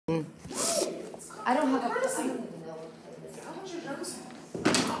I don't have a, I don't even know what this is. How was your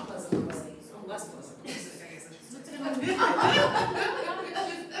nose? Not pleasant. Oh, less pleasant.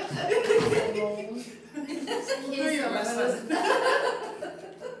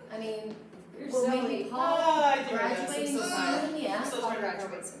 I mean, You're well, silly. maybe Paul I do graduating remember. soon, yeah. I'm still Paul trying to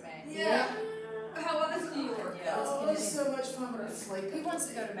graduates in May. Yeah. How was New York? Yeah. Oh, it was so much fun, but it's like. He wants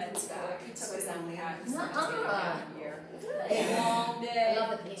to go to med school. He took his own hat. Nuh-uh. Year. Yeah. Long I day.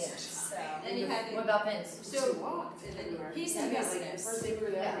 love it here. So. And you had What about Vince? So, and then he's in business. First day we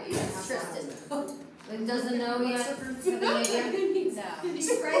were there. Yeah, Tristan. Who doesn't know yet? Have any idea? No. He's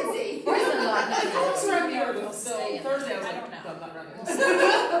FrEnZy. Where's the lot? I was around New York, so Stay in Thursday I was I like, don't know. I'm not running.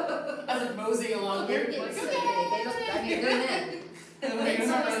 I was like moseying along They're here. getting Like, so big. They look, I mean, they're men. and Vince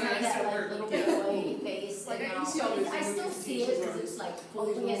then always I had that like started little working. boy face Like, and I all. see all these I still movies, see it because it's like All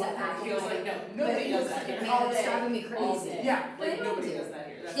these he has that little apple. I was like, no, But nobody it does looks that like a here. man that's driving me All crazy. day. Yeah, They like don't nobody do does it. that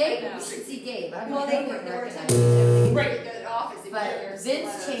here. That's Gabe, like- you should see Gabe. I'm Well, they there were working times on when it. everything Right. would go to the office. But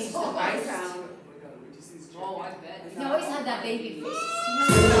Vince changed the I life. found. Oh, I bet. He always had that baby face. You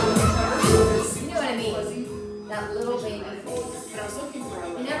know what I mean? That little baby face. And I was looking for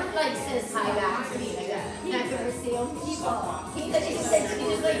He never like says hi back to me like that. You're not gonna see him. He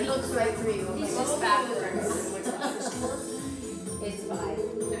just like looks right through you. I'm He's like, just backwards. it's fine.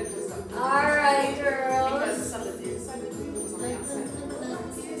 All right, girls. Because some of the inside of the food was on the outside.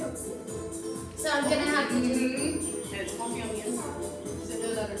 So I'm gonna have to do. And it's coffee on the inside. So no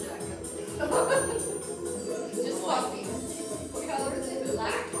leather jacket. Just coffee. What color is it?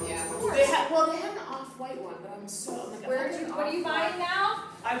 Black? Yeah. They had an off-white one, but I'm so like. What are you buying now?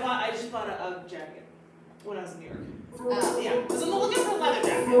 I just bought a jacket when I was in New York. Oh. Yeah, because I'm looking for a leather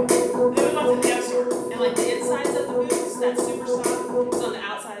jacket. Then we went to the Gap store, and like the insides of the boots, that super soft, is on the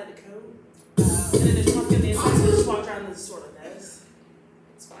outside of the coat. And then there's coffee on the inside, so we just walked around and this sort of does.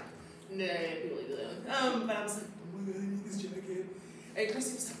 It's fine. No, people do that. But I was like, oh my god, I need this jacket. And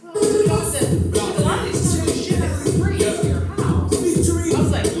Christy was like, well, I said, a lot of these stores ship it for free to your house. I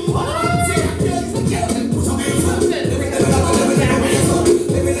was like, what?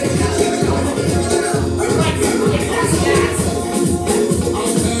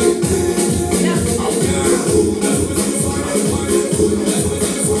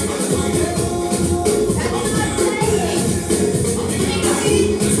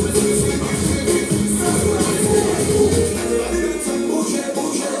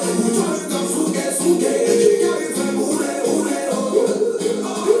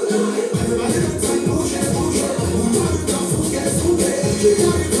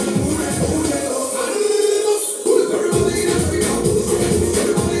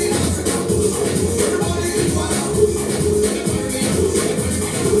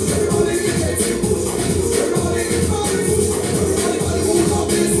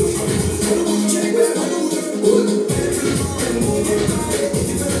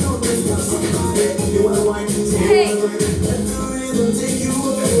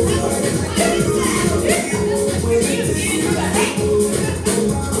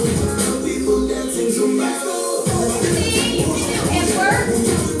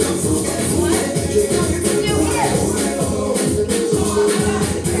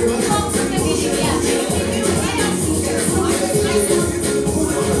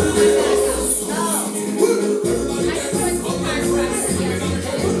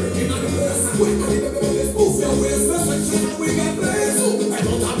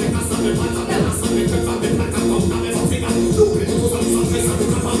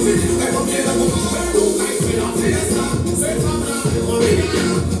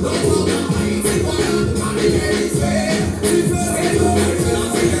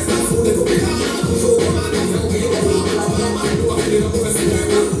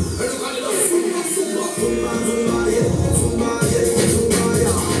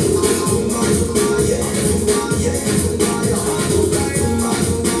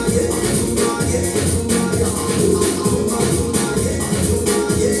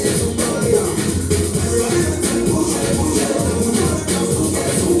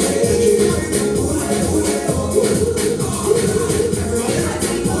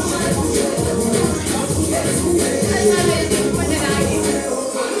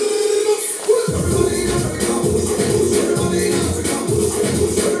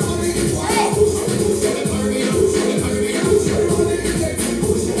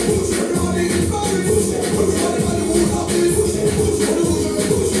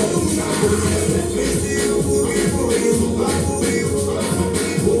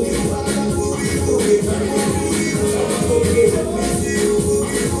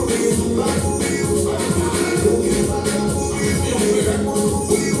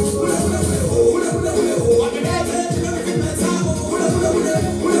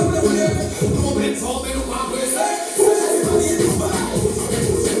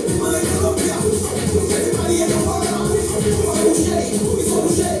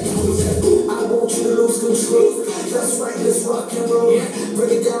 I want you to lose control. That's right, let's rock and roll.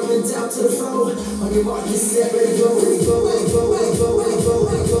 Bring it down and down to the floor. On your mark, get set, ready, go, ready, go, ready, go, ready, go, ready, go,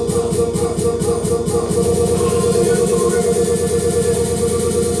 ready, go, go, go, go, go, go, go, go,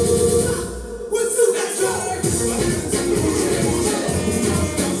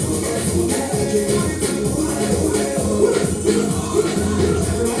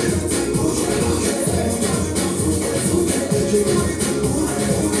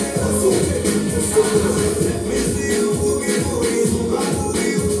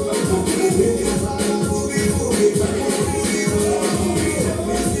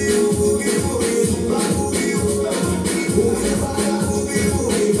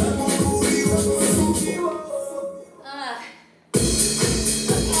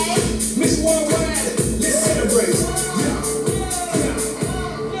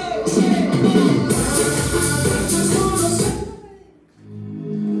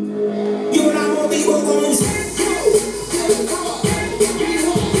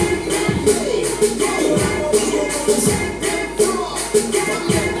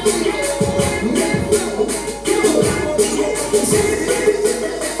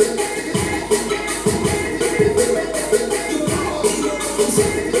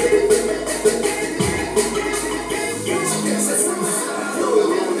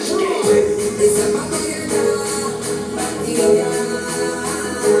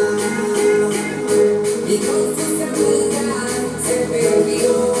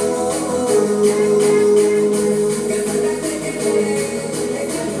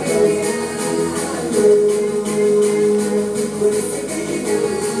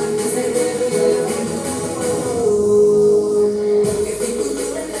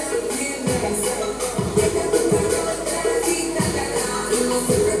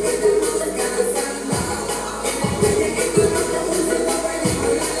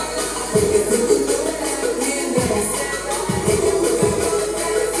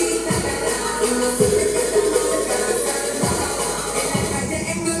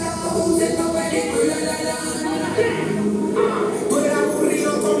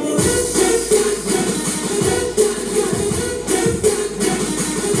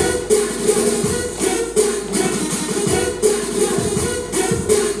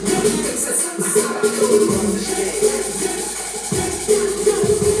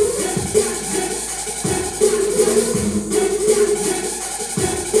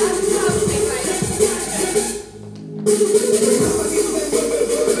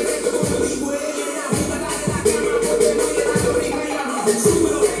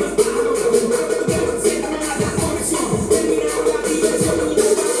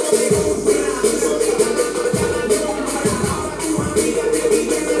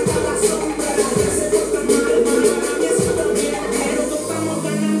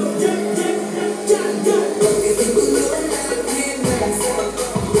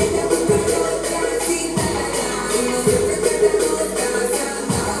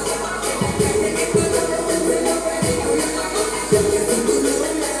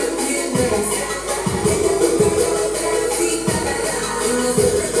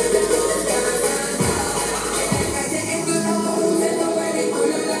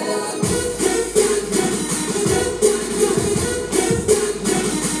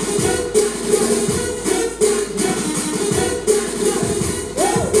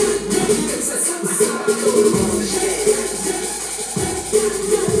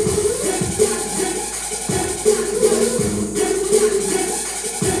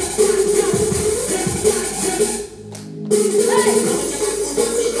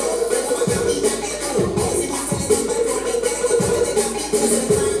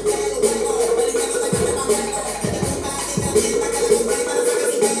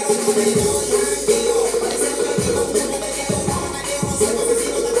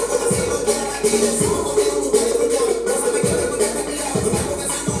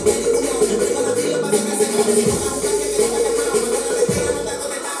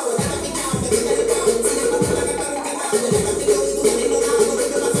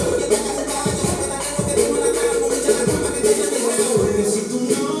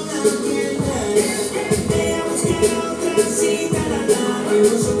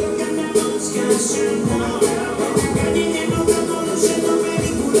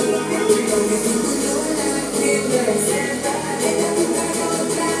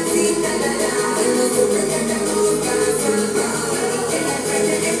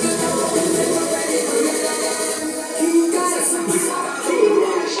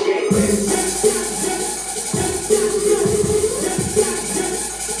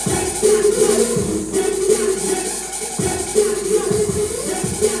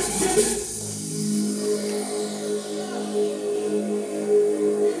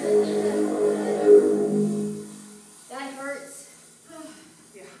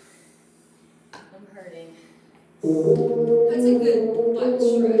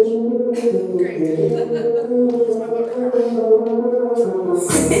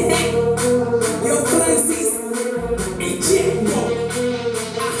 Yo, FrEnZy, el tiempo.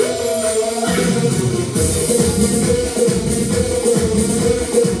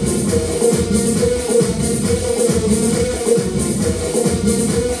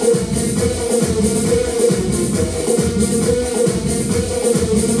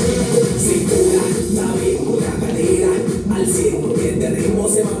 Cintura, sabemos la cadera, al 100, que este ritmo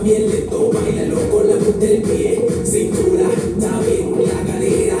se va bien lento, bailalo con la punta del pie. Cintura, sabemos la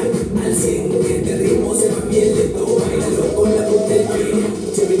cadera, al 100, que este ritmo se va bien lento, bailalo con la punta del pie.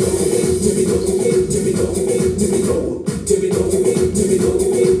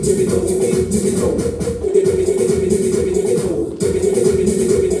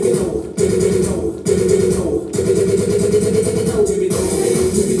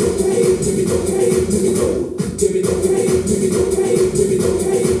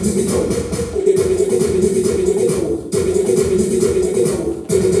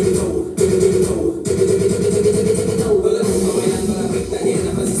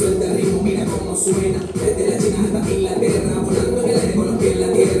 Suena desde la China hasta Inglaterra, volando en el aire con los pies en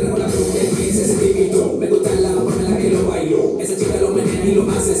la tierra, con la punta del pie ese sentimiento. Me gusta la forma en la que lo bailo, esa chica lo menea y lo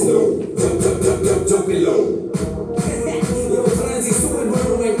hace slow. Jump, jump, jump, jump, jump and low. Yo, FrEnZy, sube el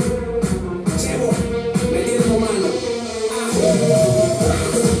volumen. Chevo, metiendo mano.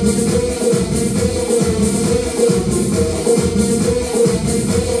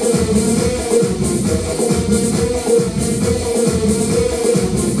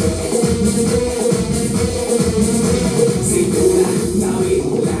 Cintura,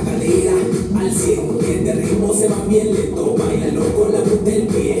 sabemos la cadera, al 100, que este ritmo se va bien lento, bailalo con la punta del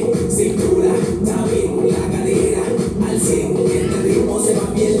pie. Cintura, sabemos la cadera, al 100, que este ritmo se va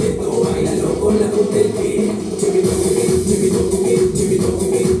bien lento, bailalo con la punta del pie.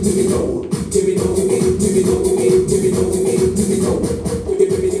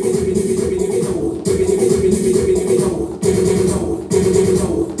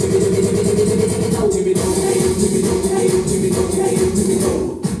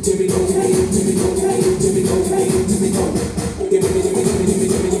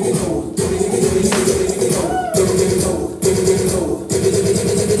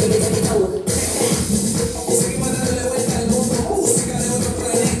 Seguimos dándole vuelta al mundo, música de otro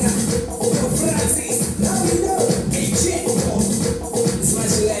planeta. Yo, FrEnZy, el tiempo.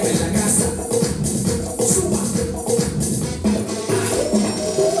 Smash Leve en la casa. Suba.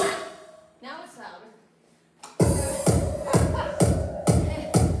 Now it's louder.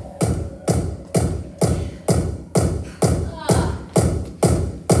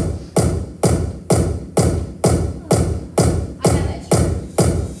 I have that shirt.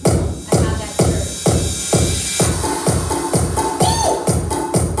 I have that shirt.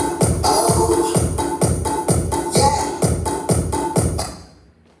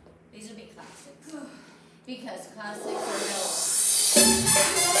 These would be classics. Because classics are real.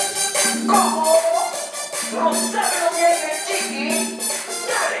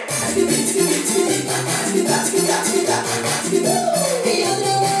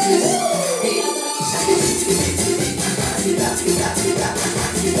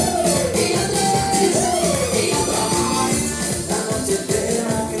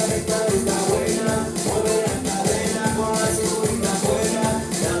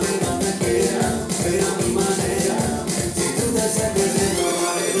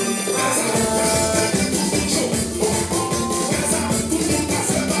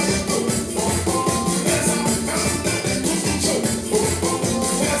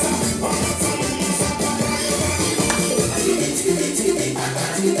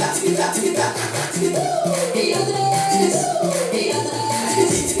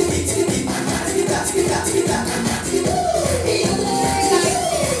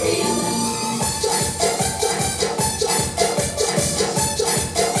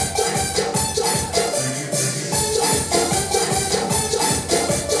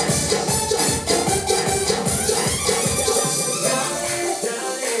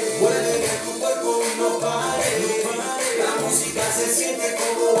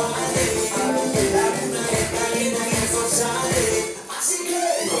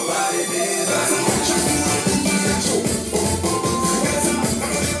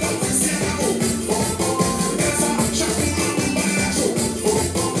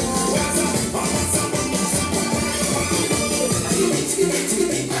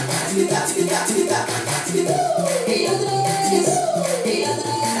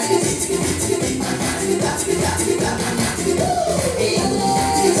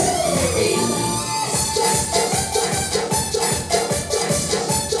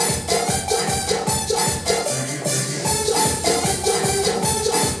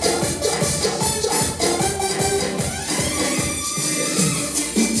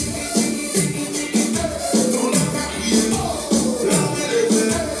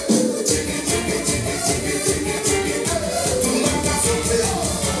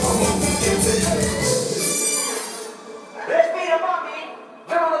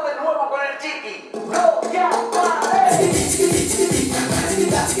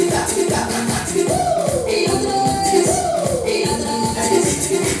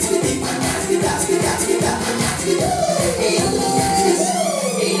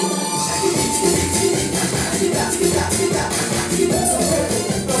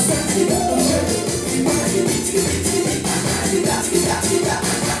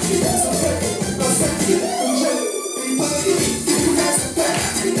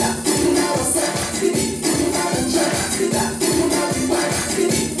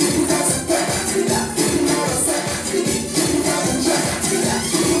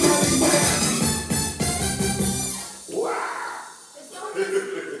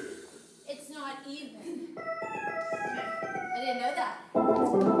 It's not even. I didn't know that.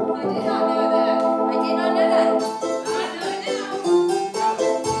 I did not know that. I did not know that. I know it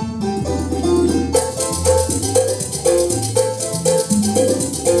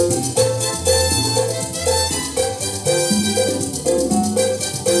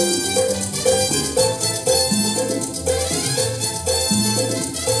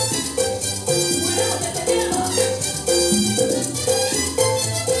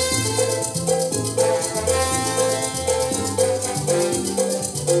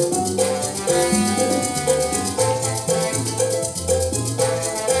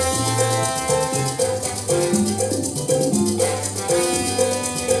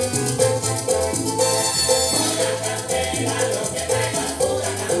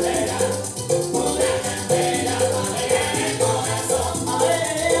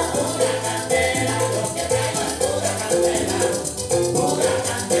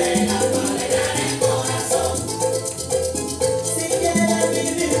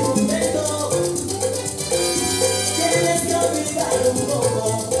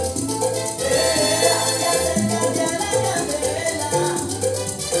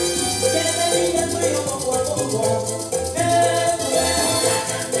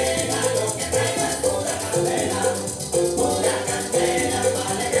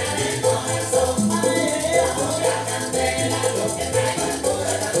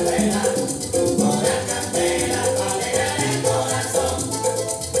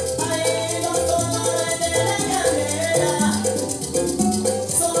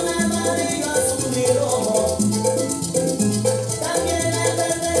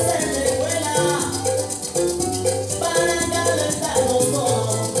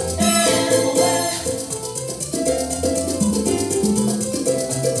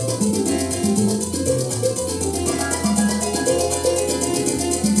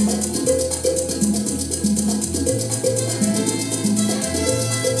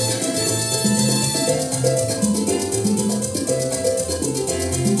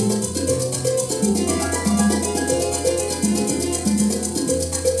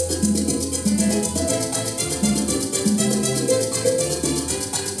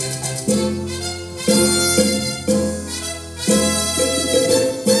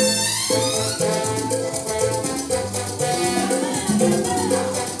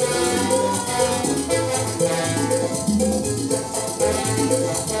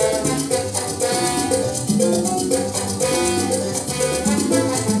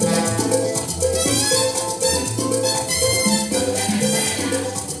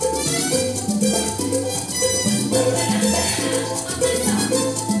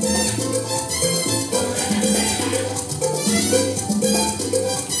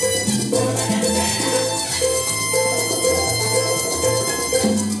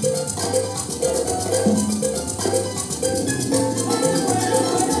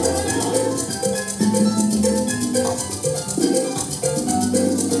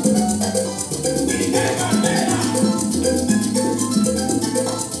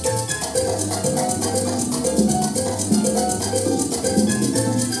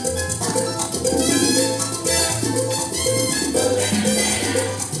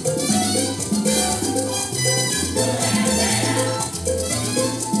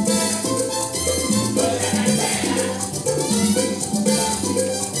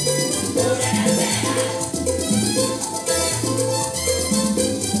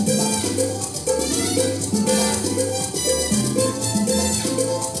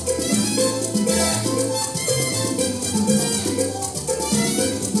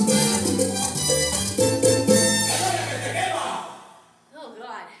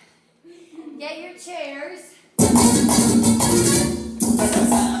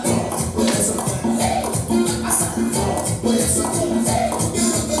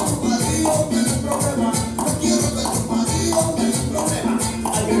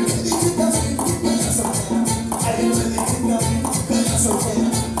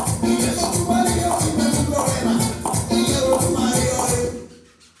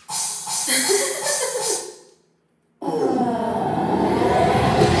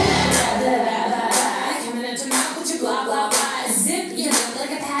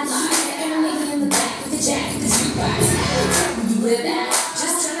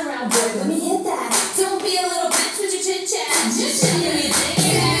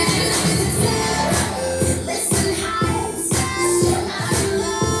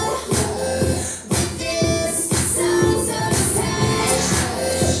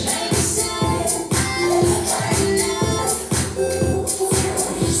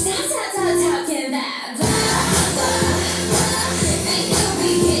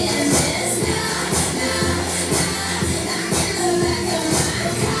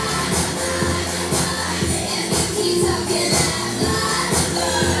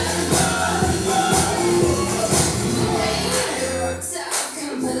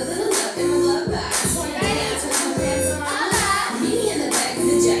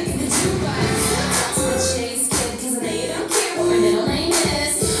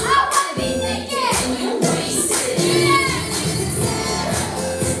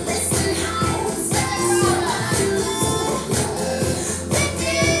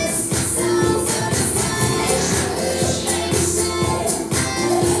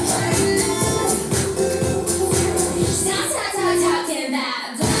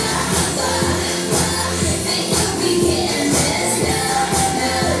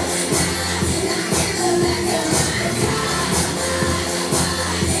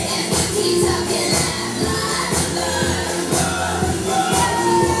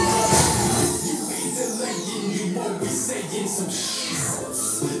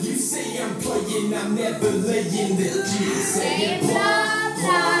say I'm playing, I'm never laying there. Saying blah,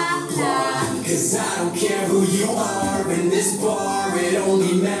 blah, blah. Cause I don't care who you are in this bar, it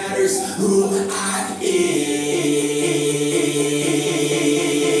only matters who I am.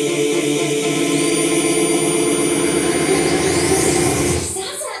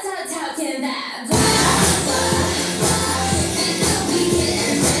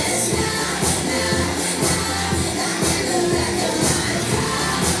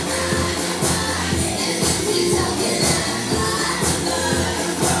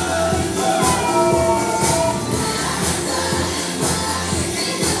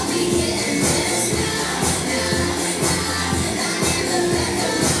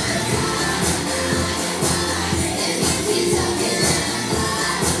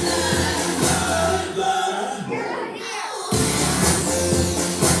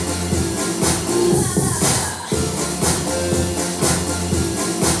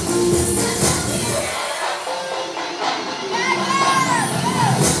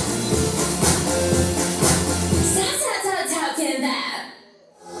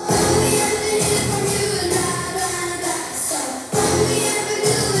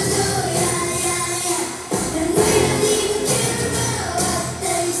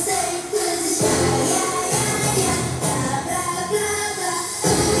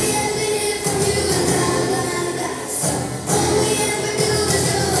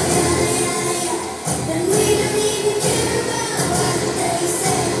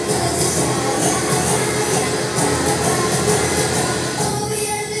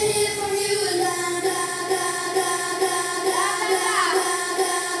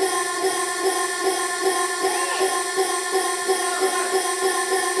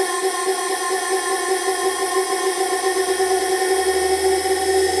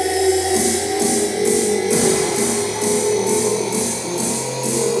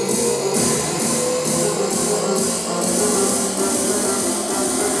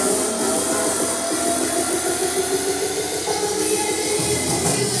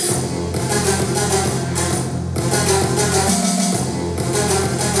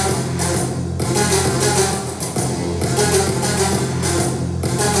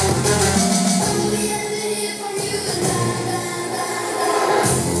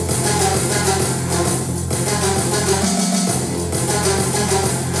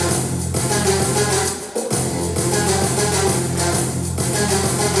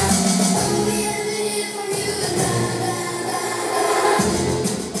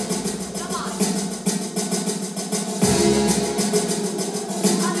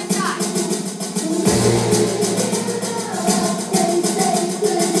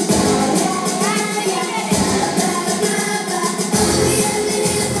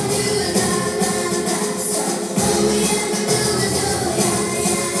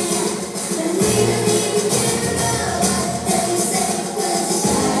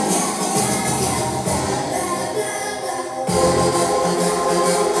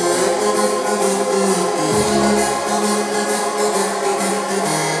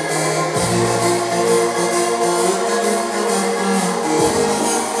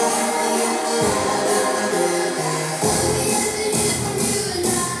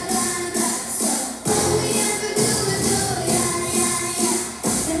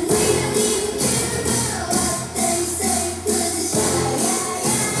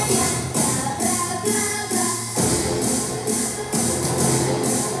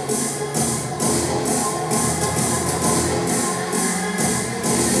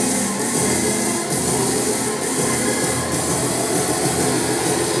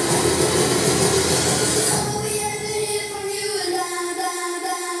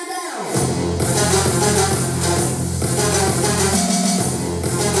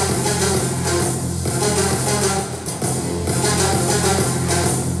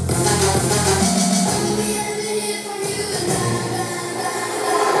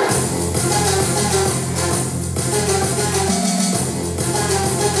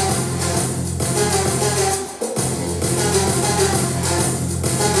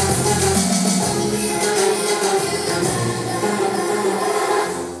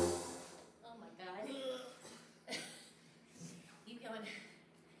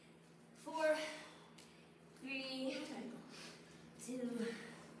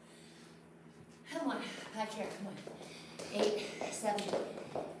 Back here, come on. 8, 7,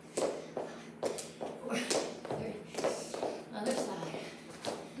 4, 3. Other side.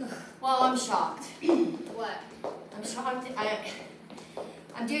 Well, I'm shocked. What? I'm shocked.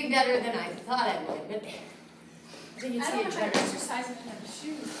 I'm doing better than I thought I would, but I think it's I don't know how your to exercise in the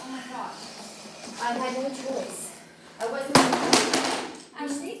shoes. Oh my gosh. I had no choice. I wasn't.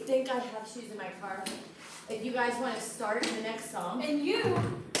 Actually, they think I have shoes in my car. If you guys want to start the next song. And you,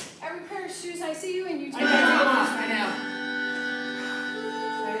 every pair of shoes I see you in, you take I them off.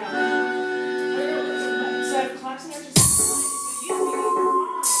 So I have claps in there just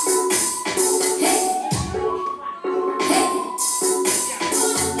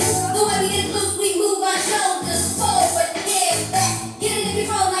The way we get loose, we move our shoulders forward, head back. Get in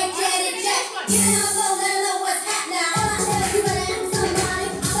control like Janet Jackson. Get in on the floor, let 'em know what's hot now. All I tell you better ask somebody.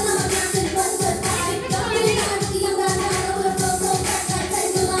 I'm another person, but good body. Don't really know what the young guys know. With a flow so fresh like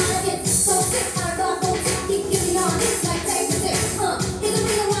take the line. I get so sick, I got no tick. Keep giving y'all hits like take the tick. Here's the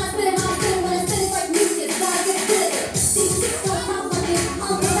reason why I spit it how I spit it. When it's finished like music, gotta get rid of it. These chicks don't pop my dick.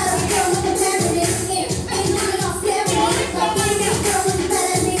 I'm a better girl, no comparing it. Yeah, ain't none of y'all scaring me. Like any girl is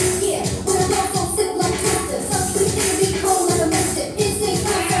better than me. Yeah, when I flow so sick like twister. Some sweet thing be cold like a mixer. Instinct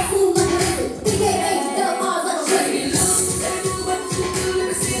comes so smooth like a lizard. BKA, double R's like a wizard.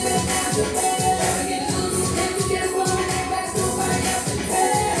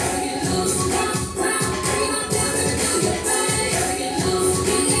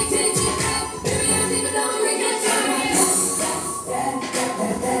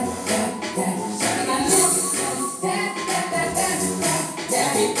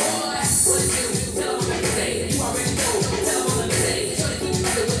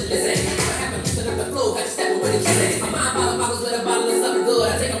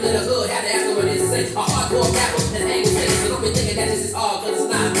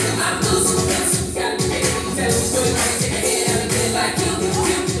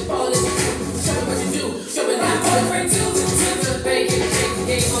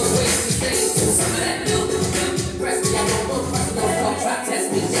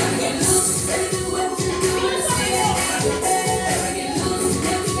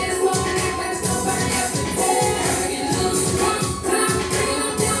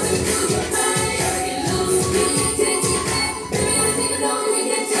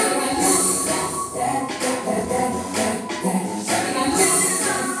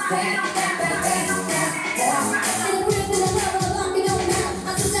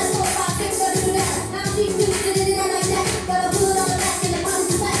 I'm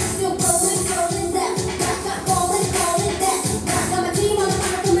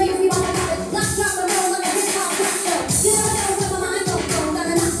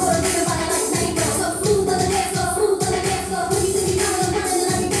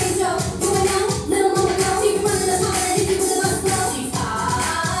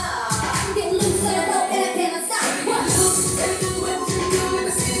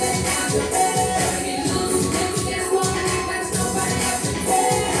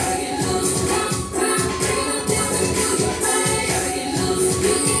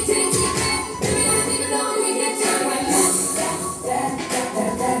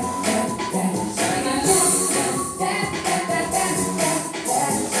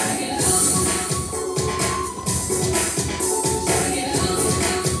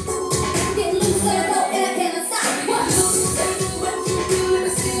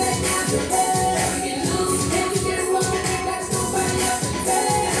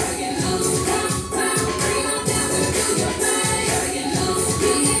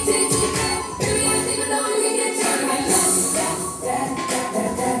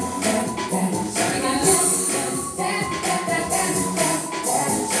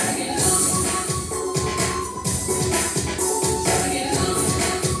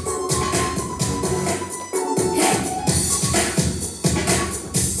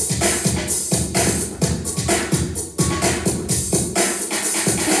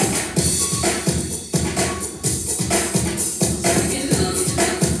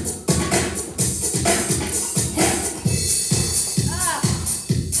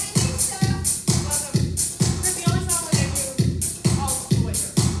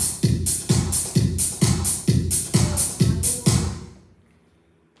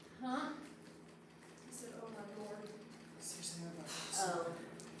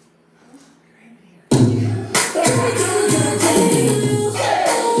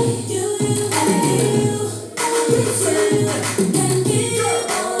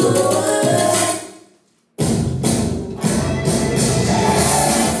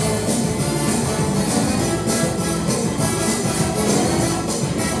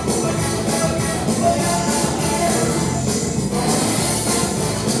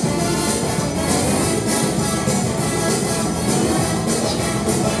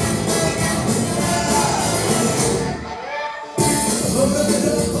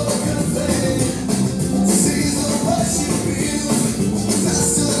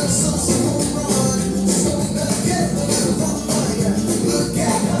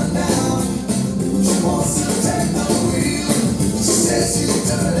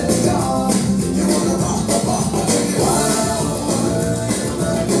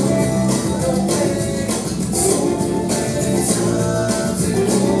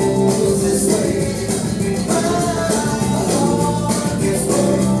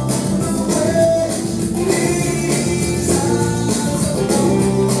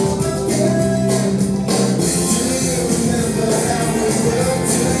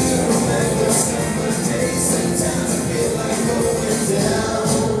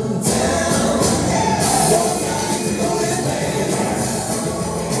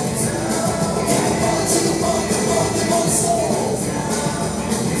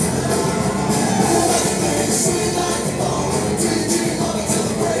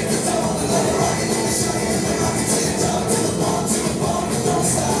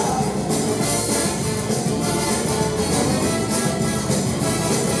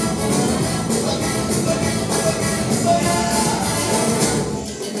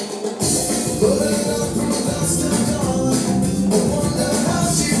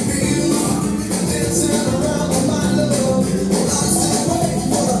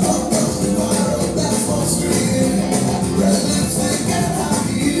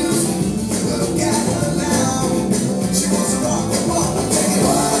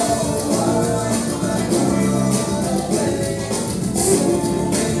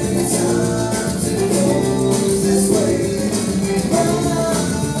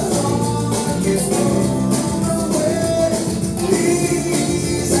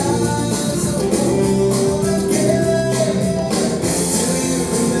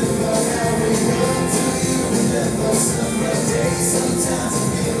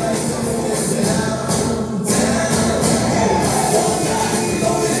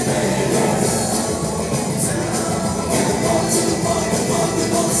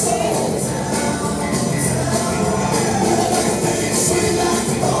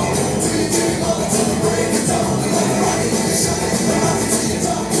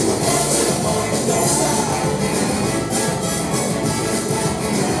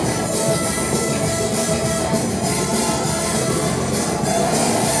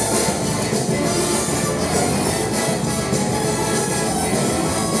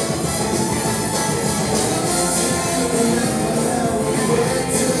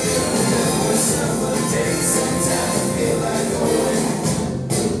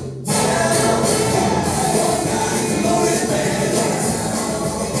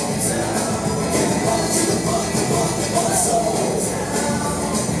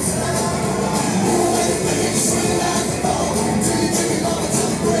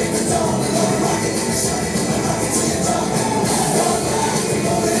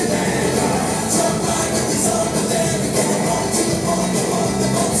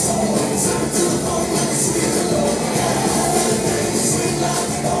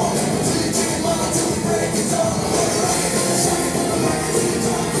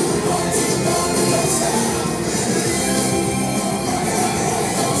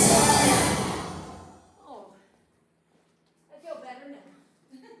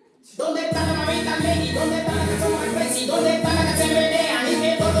 ¿Dónde está la mamita Lady? ¿Dónde está la que son más crazy? ¿Dónde está la que se menean y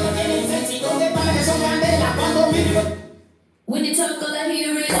que todo lo tienen sexy? ¿Dónde está la que son candela cuando vivo? When you talk all I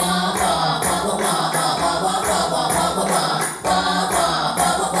hear is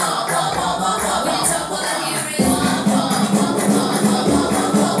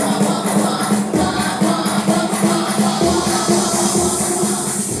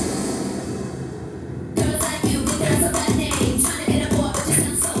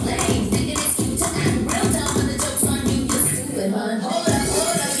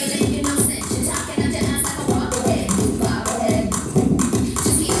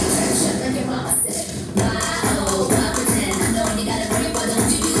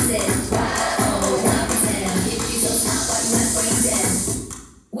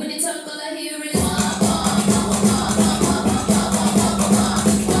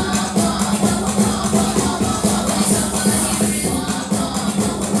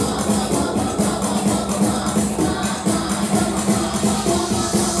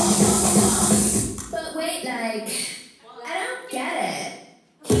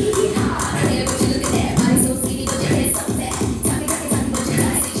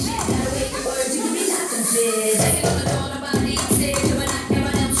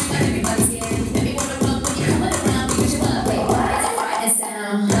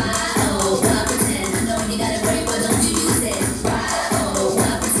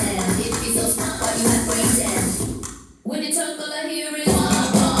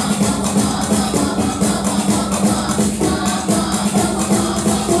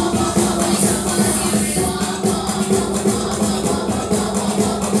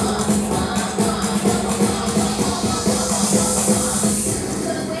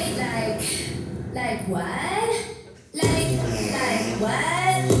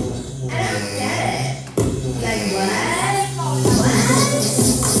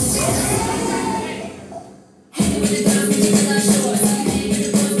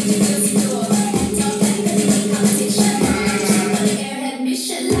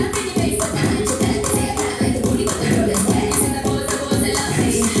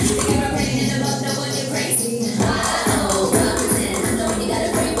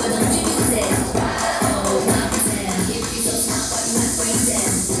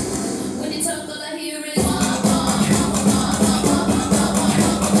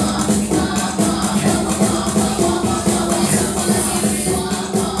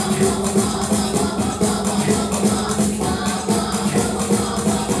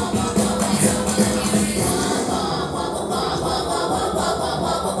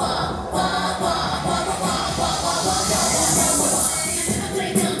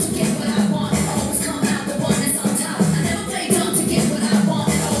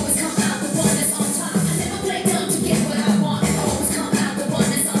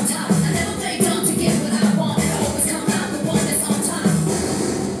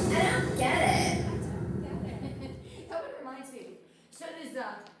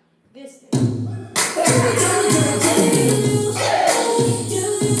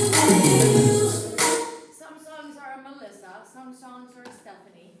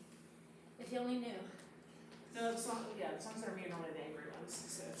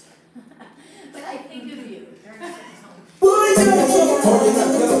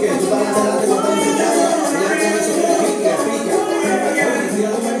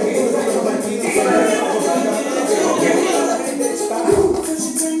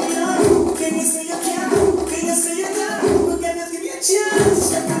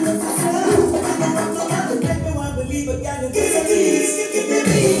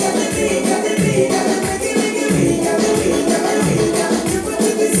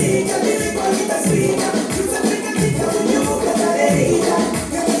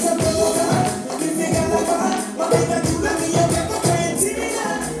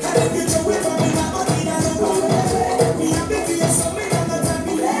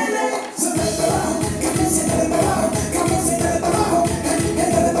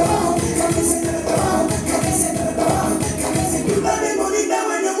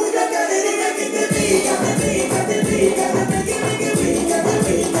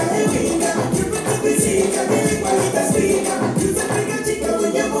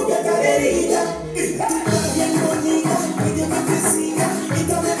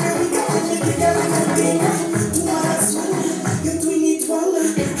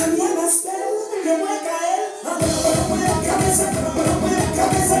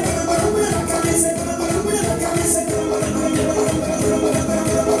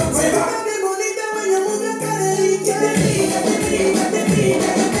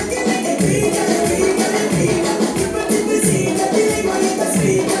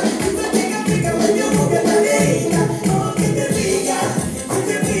Africa.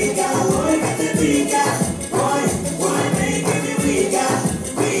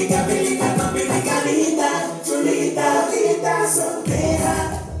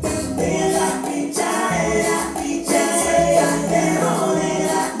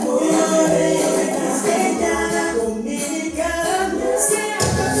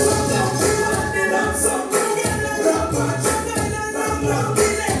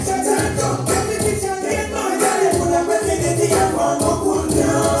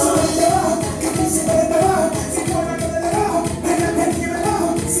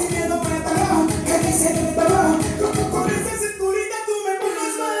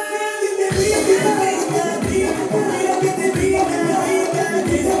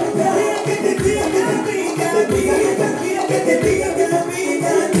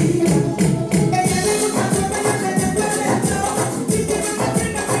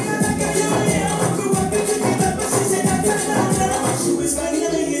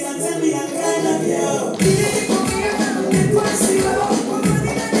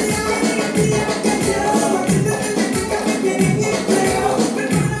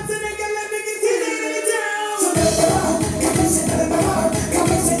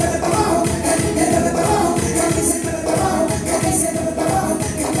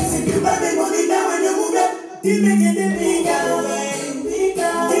 Dime que te pica,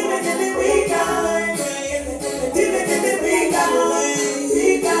 dime que te pica, dime que te pica,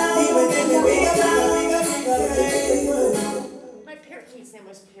 dime que te pica. My parakeet's name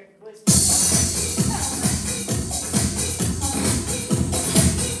was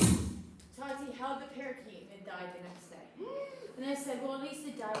Tati held the parakeet and died the next day. And I said, well, at least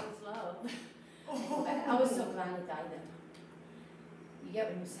it died with love. I was so glad it died then. You get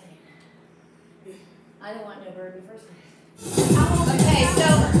what I'm saying? I didn't want no bird in the first place. Okay, so,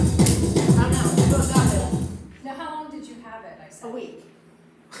 I don't know. Who got it? Now, how long did you have it? I said. A week.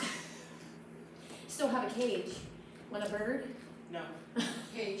 Still have a cage. Want a bird? No.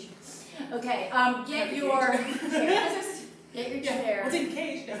 Cage. Okay, get your chair. What's in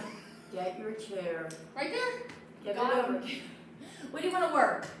cage? No. Get your chair. Right there? Get it Got over. What do you want to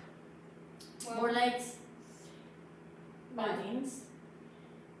work? Well, More legs? More beans?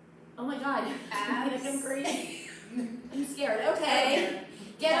 Oh my god. Abs. I'm crazy. I'm scared. Okay.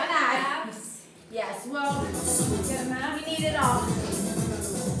 Get a mat. abs. Yes, well, Get a mat. we need it all.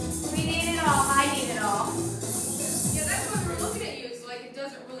 We need it all. I need it all. Yeah, that's why we're looking at you. It's like it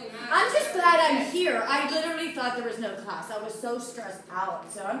doesn't really matter. I'm just glad I'm here. I literally thought there was no class. I was so stressed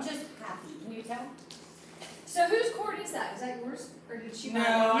out. So I'm just happy. Can you tell? So whose cord is that? Is that yours? Or did she No,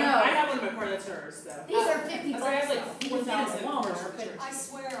 buy it? I have one in my car that's hers, though. These are 50 bucks. I have like though. You can get them 4,000 at Walmart, for but- I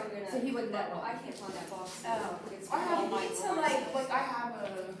swear I'm gonna. So he wouldn't know. I can't find that box. Oh. It's I have all my pizza, cords. like I have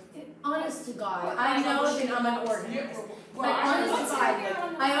a. Honest to God, I know that I'm an organist. But honest to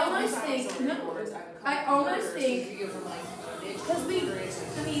God, I almost think, no, I almost think, because we,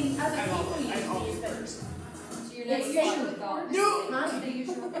 I mean, other people use these, but So you're It's not safe. using the dog. No! Huh? They use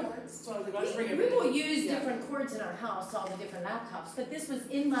your cords. So I was like, I'll just bring we it. will use different cords in our house, all the different laptops, but this was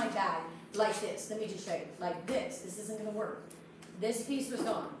in my bag, like this. Let me just show you, like this. This isn't gonna work. This piece was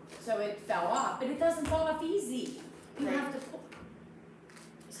gone, so it fell off, but it doesn't fall off easy. You Right. have to pull.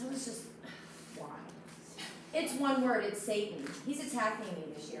 So it's just wild. It's one word, it's Satan. He's attacking me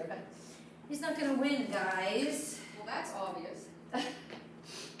this year, but he's not gonna win, guys. Well, that's obvious.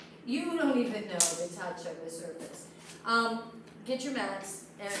 You don't even know the touch of the surface. Get your mats,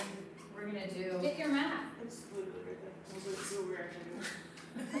 and we're gonna do. Get your mat. It's literally right there. Let's see what we're actually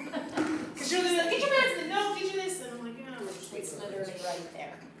doing. Because you're like, get your mats, and no, get you this. And I'm like, yeah, we're just It's literally right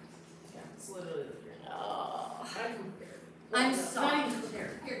there. Yeah, it's literally there. Oh, I'm prepared. I'm Not soft. even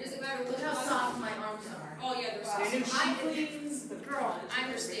prepared. Here, does it matter Look what how color? soft my arms are. Oh yeah, they're They soft. do sheet cleans, the girl. I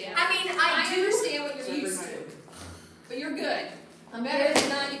understand. I mean, I I do. understand what So I you're bring used my to, but you're good. I'm Better good.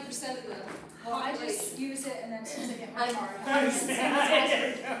 than 90% of the Well, I just population. use it and then as soon as I get my I- card, I I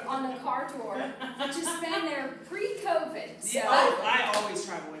understand. on the car tour, which has been there pre-COVID. So Yeah, I always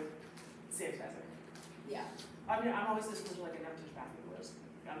travel with sanitizer. yeah. I mean, I'm always this person like I never touch bathroom doors.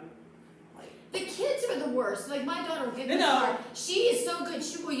 I'm like, The kids are the worst. Like my daughter will get in the No. car. She is so good.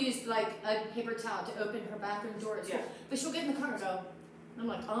 She will use like a paper towel to open her bathroom door at school. Yeah. But she'll get in the car and go. I'm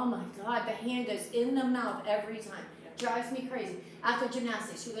like, oh my god, the hand goes in the mouth every time. Drives me crazy. After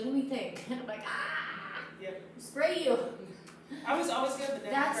gymnastics, she let me think. And I'm like, ah, yeah. spray you. I was always good, but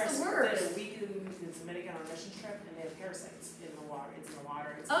then That's after the I worst. did a week in Dominican on a mission trip, and they have parasites in the water. It's in the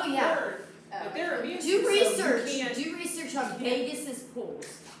water. It's Oh, in the yeah. earth. But they're immune to Do so you research. can't- Do research on Vegas's pools.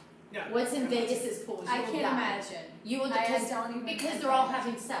 No. What's in Vegas's pools? You I will can't die. imagine. You will I because don't even. because they're all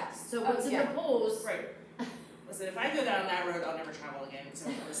having sex. So what's in yeah. the pools? Right. Listen, if I go down that road, I'll never travel again.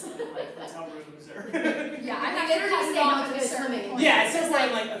 Except for something like hotel rooms or. Yeah, I You have literally to cut say it not off to at go a certain swimming. point. Yeah, it's just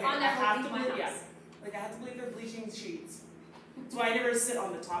like okay, I'll I never have leave to my bleach. house. Yeah, like I have to bleach the bleaching sheets. So I never sit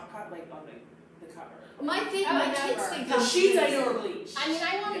on the top cut, like on the cover. My thing, Oh, my never. kids think The I'm sheets I crazy. know are bleached. I mean,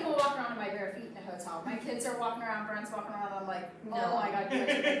 I won't even walk around in my bare feet in a hotel. My kids are walking around, Brent's walking around, I'm like, oh No. my god, you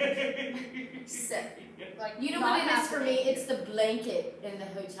guys are sick. Like, You know not what it is for me? happening. It's the blanket in the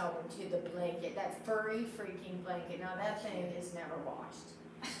hotel room too. The blanket, that furry freaking blanket. Now that thing is never washed.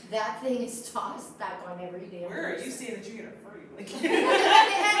 That thing is tossed back on every damn. Where are you person. seeing that you get a furry? Like, And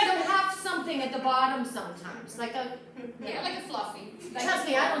they'll have something at the bottom sometimes, like a. Yeah, like a fluffy. Trust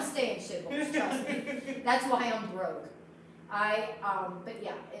me, I don't stay in shitholes. Trust me. That's why I'm broke. But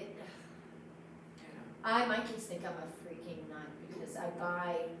yeah, my kids think I'm a freaking nut because I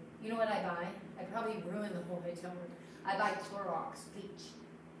buy. You know what I buy? I probably ruin the whole hotel room. I buy Clorox bleach.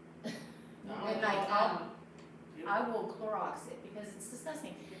 And like I will Clorox it because it's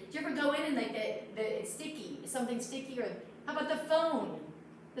disgusting. Do you ever go in and like it's sticky, something sticky, or how about the phone?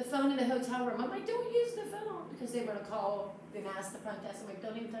 The phone in the hotel room. I'm like, don't use the phone because they were to call and ask the front desk. I'm like,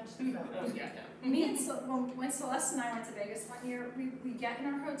 don't even touch the phone. oh yeah, Me and when Celeste and I went to Vegas one year, we get in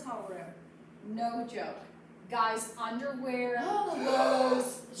our hotel room. No joke. Guys' underwear,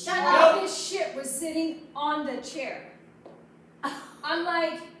 clothes, Shut all up. this shit was sitting on the chair. I'm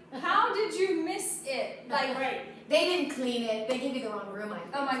like, how did you miss it? Like, Right. They didn't clean it. They gave you the wrong room, I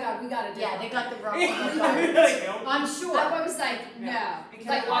think. oh my God, we gotta do Yeah, it. they got the wrong Like, one. no. I'm sure. I was like, no. Yeah. Can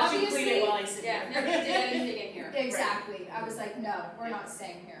Like, I watch you clean it obviously, while I sit yeah, here? Never did anything in here. exactly. I was like, no, we're not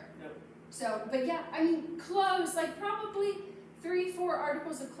staying here. Nope. So, but yeah, I mean, clothes, like probably 3-4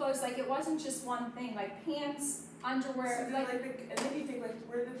 articles of clothes. Like it wasn't just one thing. Like pants, underwear, So like. and then you think, like,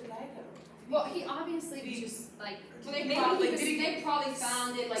 where did the guy go? Well, he obviously was just like. Well, they maybe probably, he was, they probably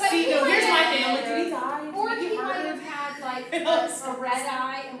found it like. But See, he no, might here's my have- thing. I'm like, did he die? Or Did he get might murdered? have had like a red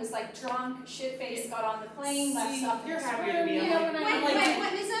eye and was like drunk, shit faced, got on the plane, left See, stuff in you're his happier to room, be you on know like- what I Wait, mean? wait, Like,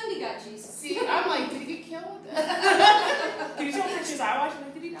 what? His own got Jesus. See, I'm like, did he get killed? Did you show Prince's eye watch? I'm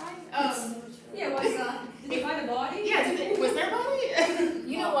like, did he die? Yeah, was did they find a body? Yeah, was there a body?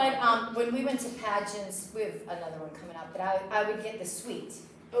 You know what? When we went to pageants, we have another one coming up, but I would get the suite,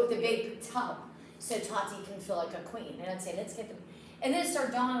 the big tub, so Tati can feel like a queen. And I'd say, let's get them. And then it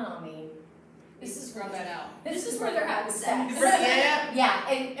started dawning on me. This is Rub that out. This is where they're having sex. Yeah. Yeah,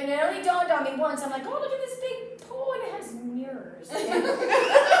 and it only dawned on me once. I'm like, oh, look at this big pool, and it has mirrors.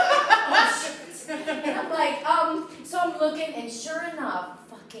 Oh, shit. And I'm like, so I'm looking, and sure enough,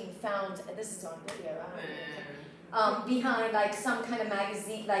 fucking found, this is on video, I don't know. Behind like some kind of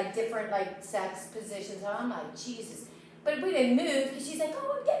magazine, like different like sex positions. And I'm like, Jesus. But we didn't move because she's like,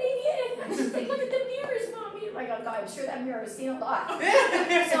 oh, I'm getting in. And she's like, look at the mirrors, Mommy. I'm like, oh, God, I'm sure that mirror has seen a lot.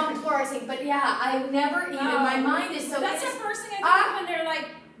 So I'm fluorescing. But yeah, I've never even, my mind is so. that's the first thing I think of when they're like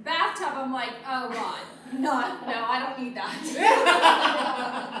bathtub. I'm like, oh God, no, I don't need that.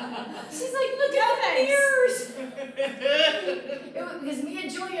 She's like, look No, at the thanks. mirrors. It was, because me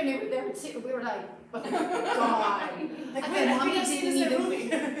and Julia were there too. We were like, oh, God. Like, I wait, think I Mommy think I've seen didn't this in a even.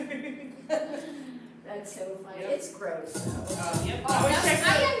 movie. That's so funny. Yep. It's gross. Though. Yep. Oh, Always check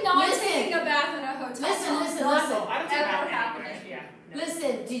I am not Listen. taking a bath in a hotel. Listen, listen, First listen. of all, I don't think Ever that happened. happened. Yeah. No.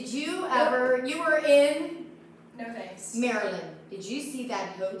 Listen, did you ever, you were in No thanks. Maryland. Did you see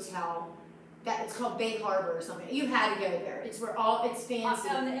that hotel? That it's called Bay Harbor or something. You had to go there. It's where all, it's fancy.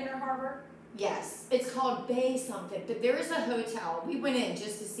 On the Inner Harbor. Yes, it's called Bay something, but there is a hotel. We went in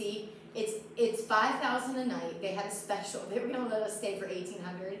just to see. It's $5,000 a night. They had a special. They were gonna let us stay for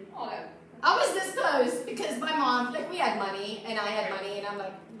 $1,800. Oh, yeah. I was this close because my mom, like, we had money and I had money, and I'm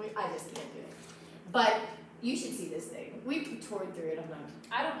like, I just can't do it. But you should see this thing. We toured through it. I'm like,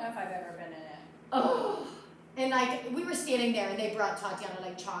 I don't know if I've ever been in it. oh. And like we were standing there, and they brought Tatiana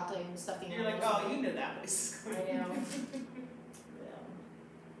like chocolate and stuff. You're like, oh, you know that place. I know.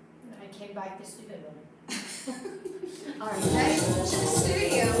 Yeah. I came back this stupid one. All right, ready? To the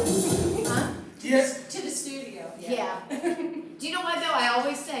studio. Huh? Yes. To the studio. Yeah. Do you know what though? I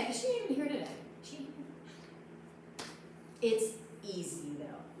always say, because she ain't even here today. It's easy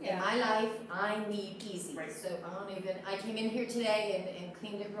though. In my life, I need easy. Right. So I came in here today and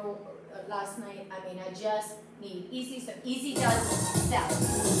cleaned it real last night. I mean, I just need easy. So easy does sell.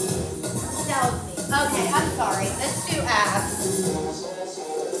 Sells me. Okay, I'm sorry. Let's do abs.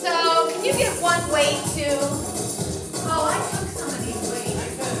 So can you get one weight too? Oh, I took somebody's weight.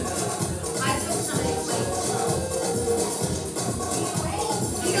 I took somebody's weight.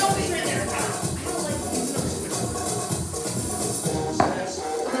 You know, it's right there. I don't like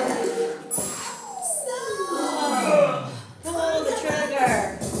Pull the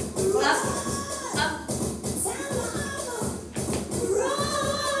trigger. Up, up.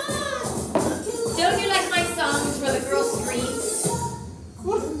 Don't you like my songs where the girl screams?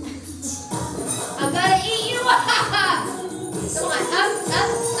 I'm gonna eat you up. Come on,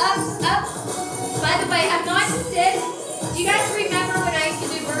 up. By the way, I'm not sick. Do you guys remember when I used to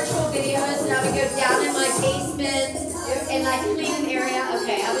do virtual videos and I would go down in my basement and like clean an area?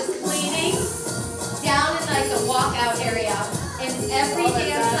 Okay, I was cleaning down in like the walkout area, and every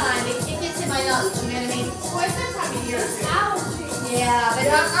damn time it gets in my lungs. You know what I mean? Well, it's that time of year too. Yeah, but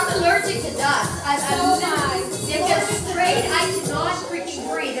I'm allergic to dust. If it's sprayed, I cannot freaking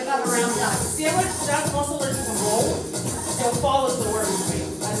breathe if I'm around dust. See, that's also allergic to mold. So fall is the worst for me.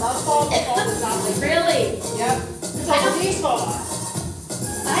 I love fall, but fall is not like Really? Yep. Because all the leaves fall off.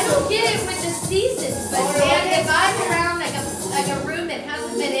 I don't get it with the seasons, but Oh, man, really? if I'm around like a room that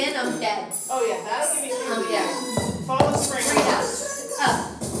hasn't been in, I'm dead. Oh yeah, that'll give me I'm fever. dead. Fall and spring. Freak out. Up,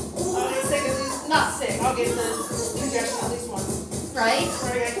 I'll get sick at least, not sick, I'll get the injection at least once. right? Or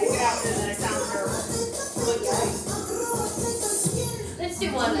I kick it out and then it sounds terrible. Look, guys. Let's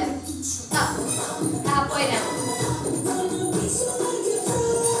do one leg. Up, halfway down.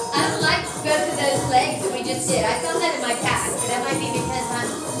 I don't like both of those legs that we just did. I found that in my past, but that might be because I'm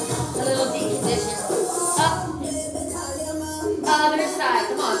a little deconditioned. Up, other side,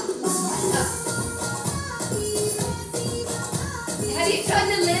 come on. Up.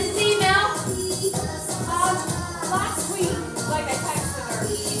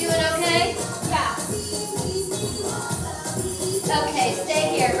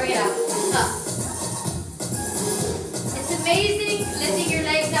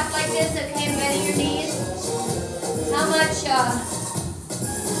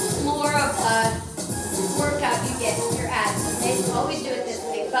 more of a workout you get in your abs. Okay, so always do it this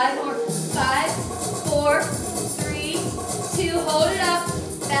way. 5 more. 5, 4, 3, 2. Hold it up.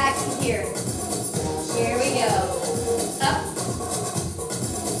 Back to here. Here we go. Up.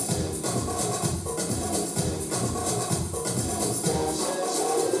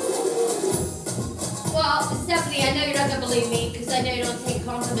 Well, Stephanie, I know you're not going to believe me because I know you don't take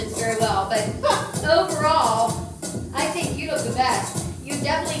compliments very well, but overall, I think you look the best. You've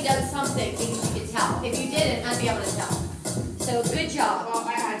definitely done something because you could tell. If you didn't, I'd be able to tell. So good job. Well,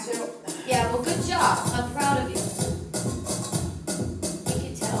 I had to. Yeah, well, good job. I'm proud of you. You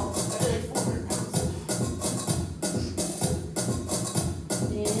can tell. Really 400 pounds.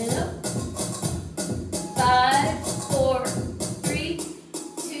 And up. 5, 4, 3, 2.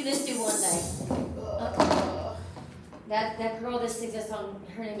 Let's do one leg. That girl that sings that song,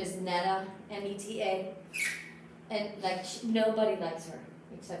 her name is Netta, Meta, and like nobody likes her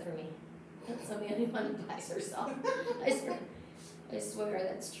except for me. That's the only one who buys her song. I swear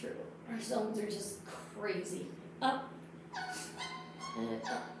that's true. Her songs are just crazy. Up and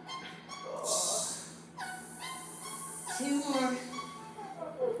up. 2 more.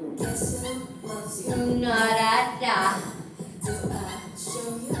 Na-da-da.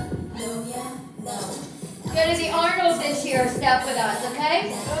 Go to the Arnold this year, step with us,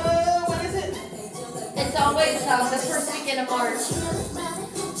 okay? When is it? It's always the first weekend of March.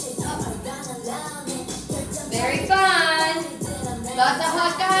 Very fun. Lots of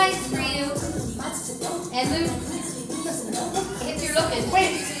hot guys for you. And Luke, if you're looking.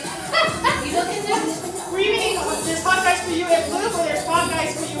 Wait, You looking, Luke? were you meaning there's hot guys for you and Luke, or there's hot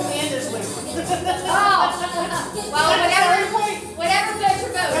guys for you and there's Luke? Oh, well, whatever floats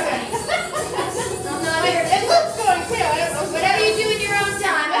your boat, Okay. honey. I'm not here. And Luke's going too. I don't know. Whatever you do in your own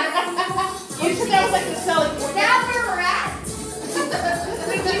time. You said that was like the selling point. That's where we're at.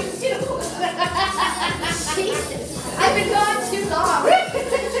 Jesus, I've been gone too long. Yeah,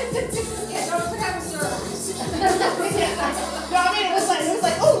 don't forget to serve. No, I mean it was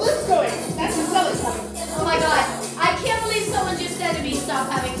like, oh, Luke's going. That's the selling point. Oh my God, I can't believe someone just said to me, stop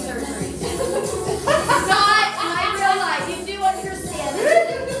having surgeries. Not in my real life. You do understand.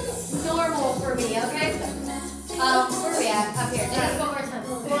 This is normal for me, okay? Where are we at? Up here. Just one more time.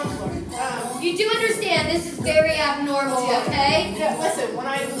 You do understand this is very abnormal, okay? Yeah, listen, when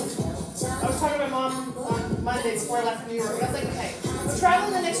I was talking to my mom on Monday before I left for New York, and I was like, okay, we're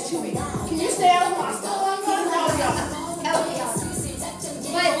traveling the next 2 weeks. Can you stay out of the hospital? I'm going, no. Hell yeah.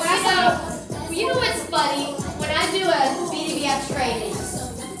 But you know what's funny? When I do a BDBF training,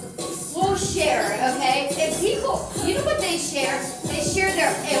 we'll share, okay? And people, you know what they share? They share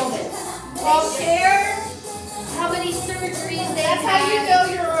their ailments. They share how many surgeries they That's how you had. know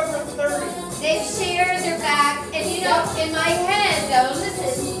you're over 30. They share their back. And you know, in my head though, listen,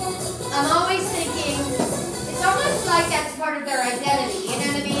 I'm always thinking, it's almost like that's part of their identity. You know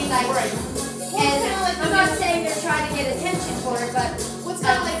what I mean? Like, Right. and I'm not saying they're trying to get attention for it, but Well, it's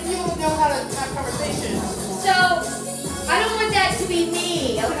not like you don't know how to have conversations. so I don't want that to be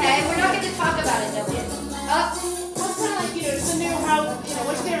me, okay? We're not going to talk about it, though. Up. Well, it's kind of like, it's the new how,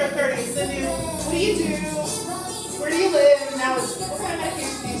 once you get over 30, it's the new, what do you do? Where do you live? Now it's, what kind of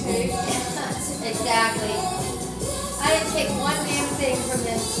medication do you take? Exactly. I didn't take one damn thing from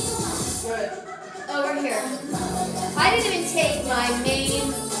this. Good. Over here. I didn't even take my main.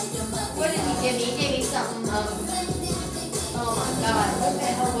 What did he give me? He gave me something. Oh my God. What the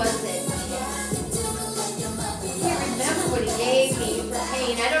hell was it? I can't remember what he gave me for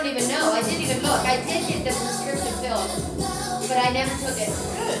pain. I don't even know. I didn't even look. I did get the prescription filled, but I never took it.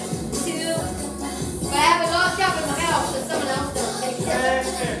 Good. 2. But I have it locked up in my house, so someone else don't take it.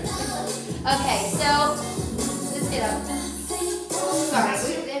 Okay, so let's get up. Alright,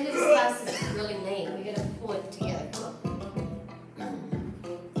 the end of this class is really lame. We gotta pull it together. Come on.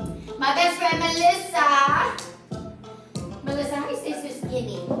 My best friend Melissa. Melissa, how do you stay so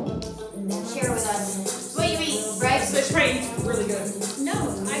skinny? Share with us. What do you eat, right? The train's really good. No,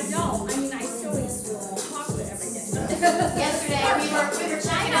 I don't. I mean, I still eat chocolate every day. Yesterday we were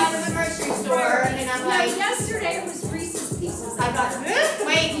checking out in the grocery store, and I'm No, like, yesterday it was Reese's Pieces. I got.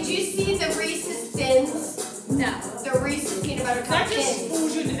 Wait, did you see the Reese's Thins? No. The Reese's peanut butter cup That just thins.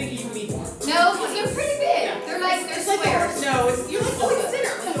 fools you into thinking you can eat more. No, because they're pretty big. They're like, they're It's like squares. no, it's you're like, oh, it's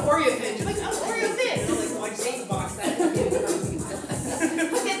thinner. Like an Oreo thin. You're like, oh, Oreo thin. I'm like, well, I just ate the box. That. Put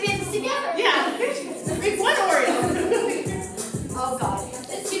the thins together. Yeah. Make one Oreo. Oh God.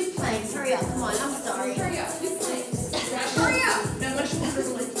 Let's do planks. Hurry up. Come on. I'm sorry. Hurry up. Hurry up. That much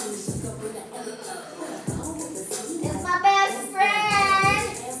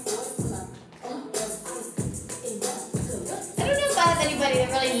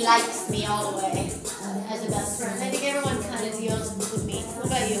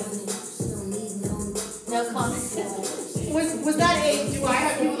No comment. Was that a, do I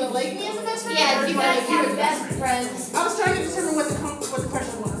have people that like me as a best friend? Yeah, or you do I guys like you have as a best friend? friends. I was trying to determine what the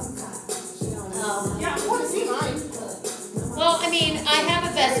question was. Oh. Yeah, I want to see mine. Well, I mean, I have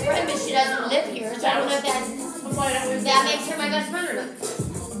a best friend, but she doesn't live here, so I don't know if that makes her my best friend or not.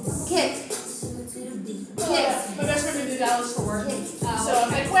 Kick. Kick. My best friend moved to Dallas for work. So I'm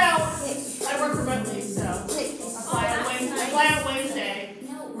like, well, I work remotely, so I fly on Wednesday.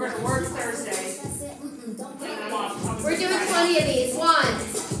 We're going to work Thursday. And I'm off. We're doing 20 of these. 1,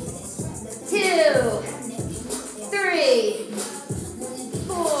 2, 3,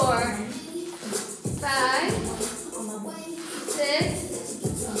 4, 5, 6.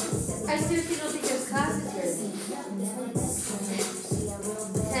 I seriously don't think there's classes here.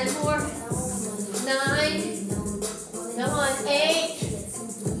 10 more. 9. Come on. 8.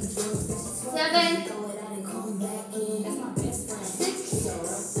 7. 6.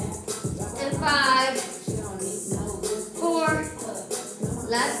 And 5. 4.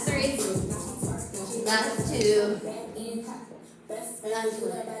 Last 3. Last 2. Last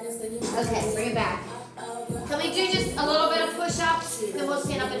 1. Okay, bring it back. Can we do just a little bit of push-ups? Then we'll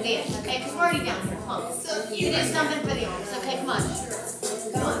stand up and dance, okay? Because we're already down here. Come on. You do something for the arms, okay? Come on.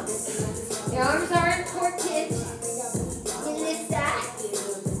 Come on. Your arms are important. Melissa.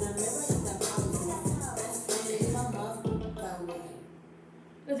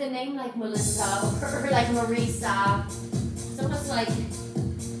 With a name like Melissa or like Marisa, it's almost like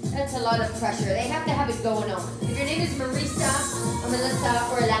that's a lot of pressure. They have to have it going on. If your name is Marisa or Melissa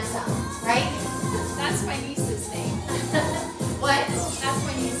or Alexa, right? That's my niece's name. What? That's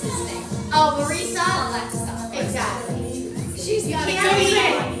my niece's name. Oh, Marisa? Alexa. Exactly. She's got You to can't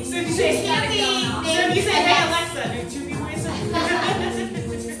go. be So if you say, you can't be so if you say, hey Alexa, do 2 people answer?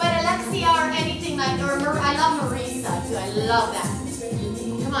 But Alexia or anything like, or I love Marisa too. I love that.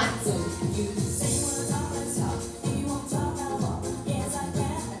 Come on.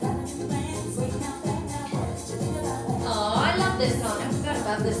 Oh, I love this song. I forgot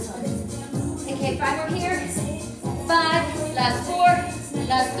about this song. Okay, 5 more here. 5, last 4,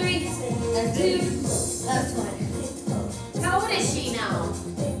 last 3, last 2, last 1. How old is she now?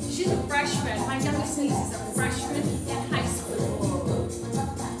 She's a freshman. My youngest niece is a freshman in high school.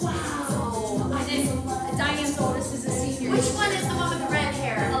 Wow. And then Diane's oldest is a senior. Which one is the one with the red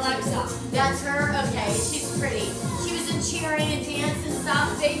hair? Alexa. That's her? Okay, she's pretty. She was in cheering and dance and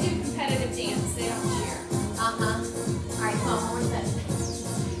stuff. They do competitive dance. They don't cheer. Uh-huh. Alright, come on, where's that?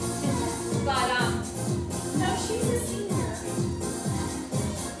 But no, she's a senior.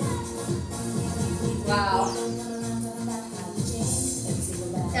 Wow.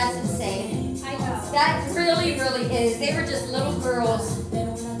 That's insane. I know. That really, really is. They were just little girls.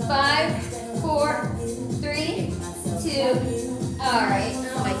 5, 4, 3, 2. Alright.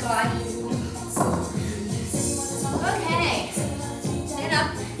 Oh my god. Okay. Stand up.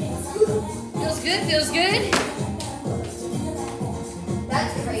 Feels good, feels good.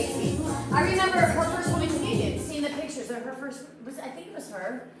 That's crazy. I remember her first Holy Communion, seeing the pictures of her first, I think it was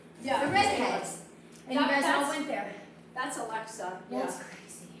her. Yeah. The redheads. And you guys all went there. That's Alexa. That's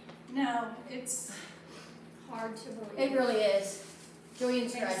crazy. No, it's hard to believe. It really is.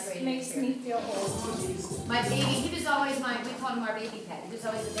 Julian's graduating. Makes me feel old. My baby, he was always we called him our baby pet. He was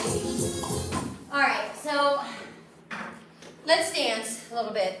always a baby. All right, so let's dance a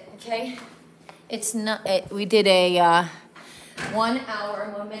little bit, okay? It's not, we did a 1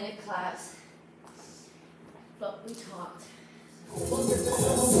 hour, 1 minute class, but we talked. Did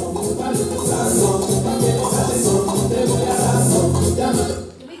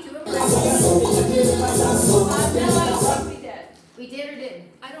we do it right? No, I don't think we did. We did or didn't?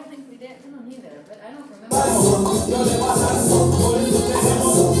 I don't think we did. I don't either, but I don't remember.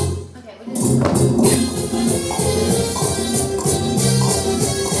 Okay, we did.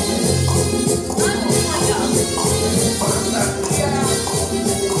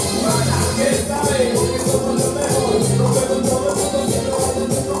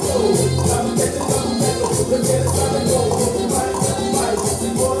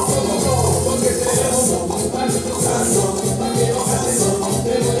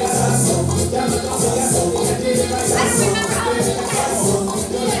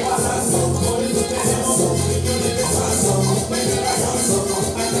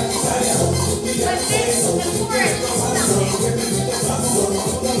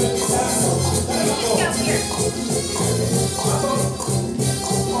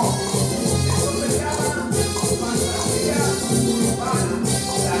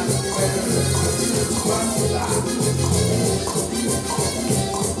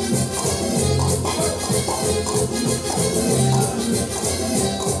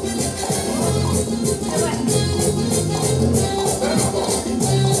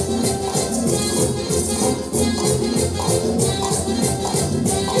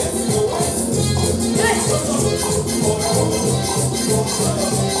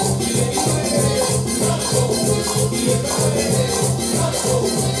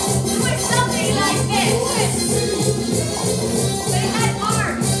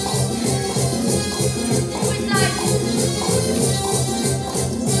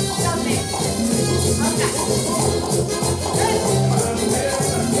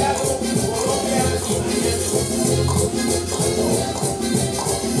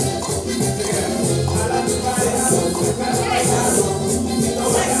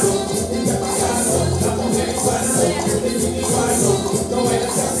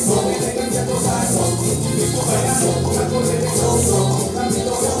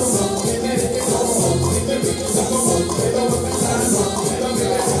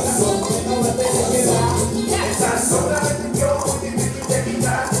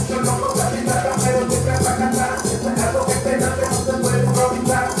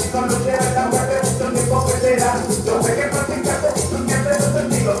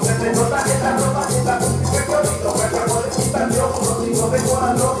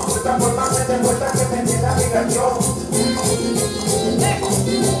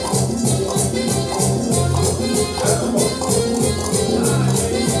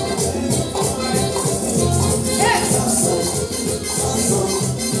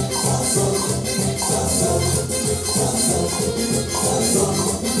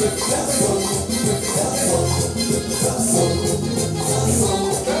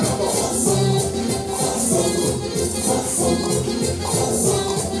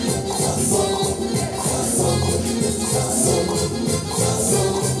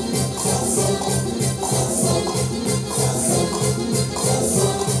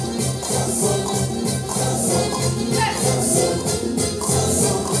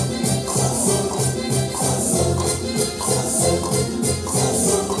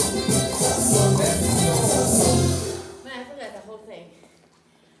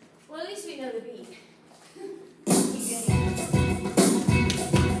 Well, at least we know the beat. Keep getting it.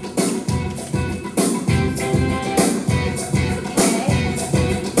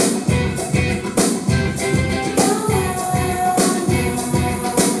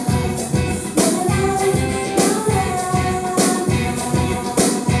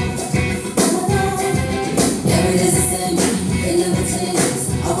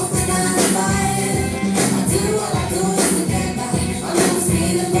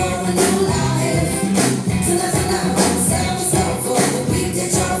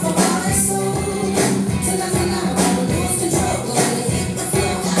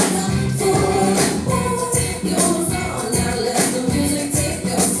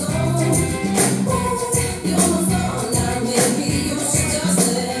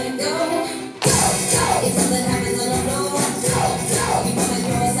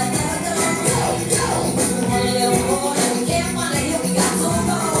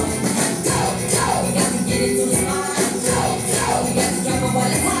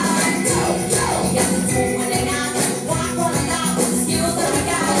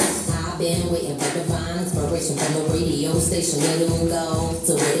 Station, let them go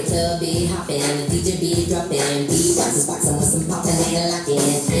to where the club be hopping, the DJ be dropping, beatboxes boxing with some popping and locking,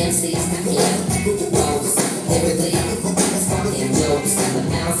 MCs knocking, group of rolls, everything, sparking jokes, the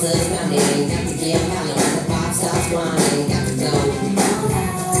bouncers pounding, got to get pounding, the pop starts grinding, got to go.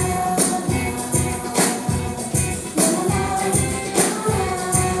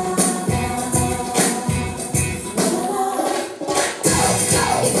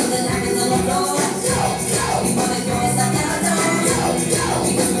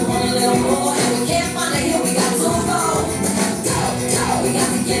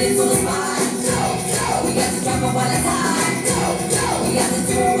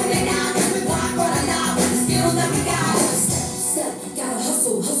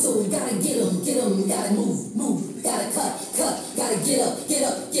 Gotta move, gotta cut, gotta get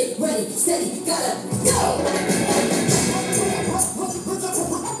up, get ready, steady, gotta go!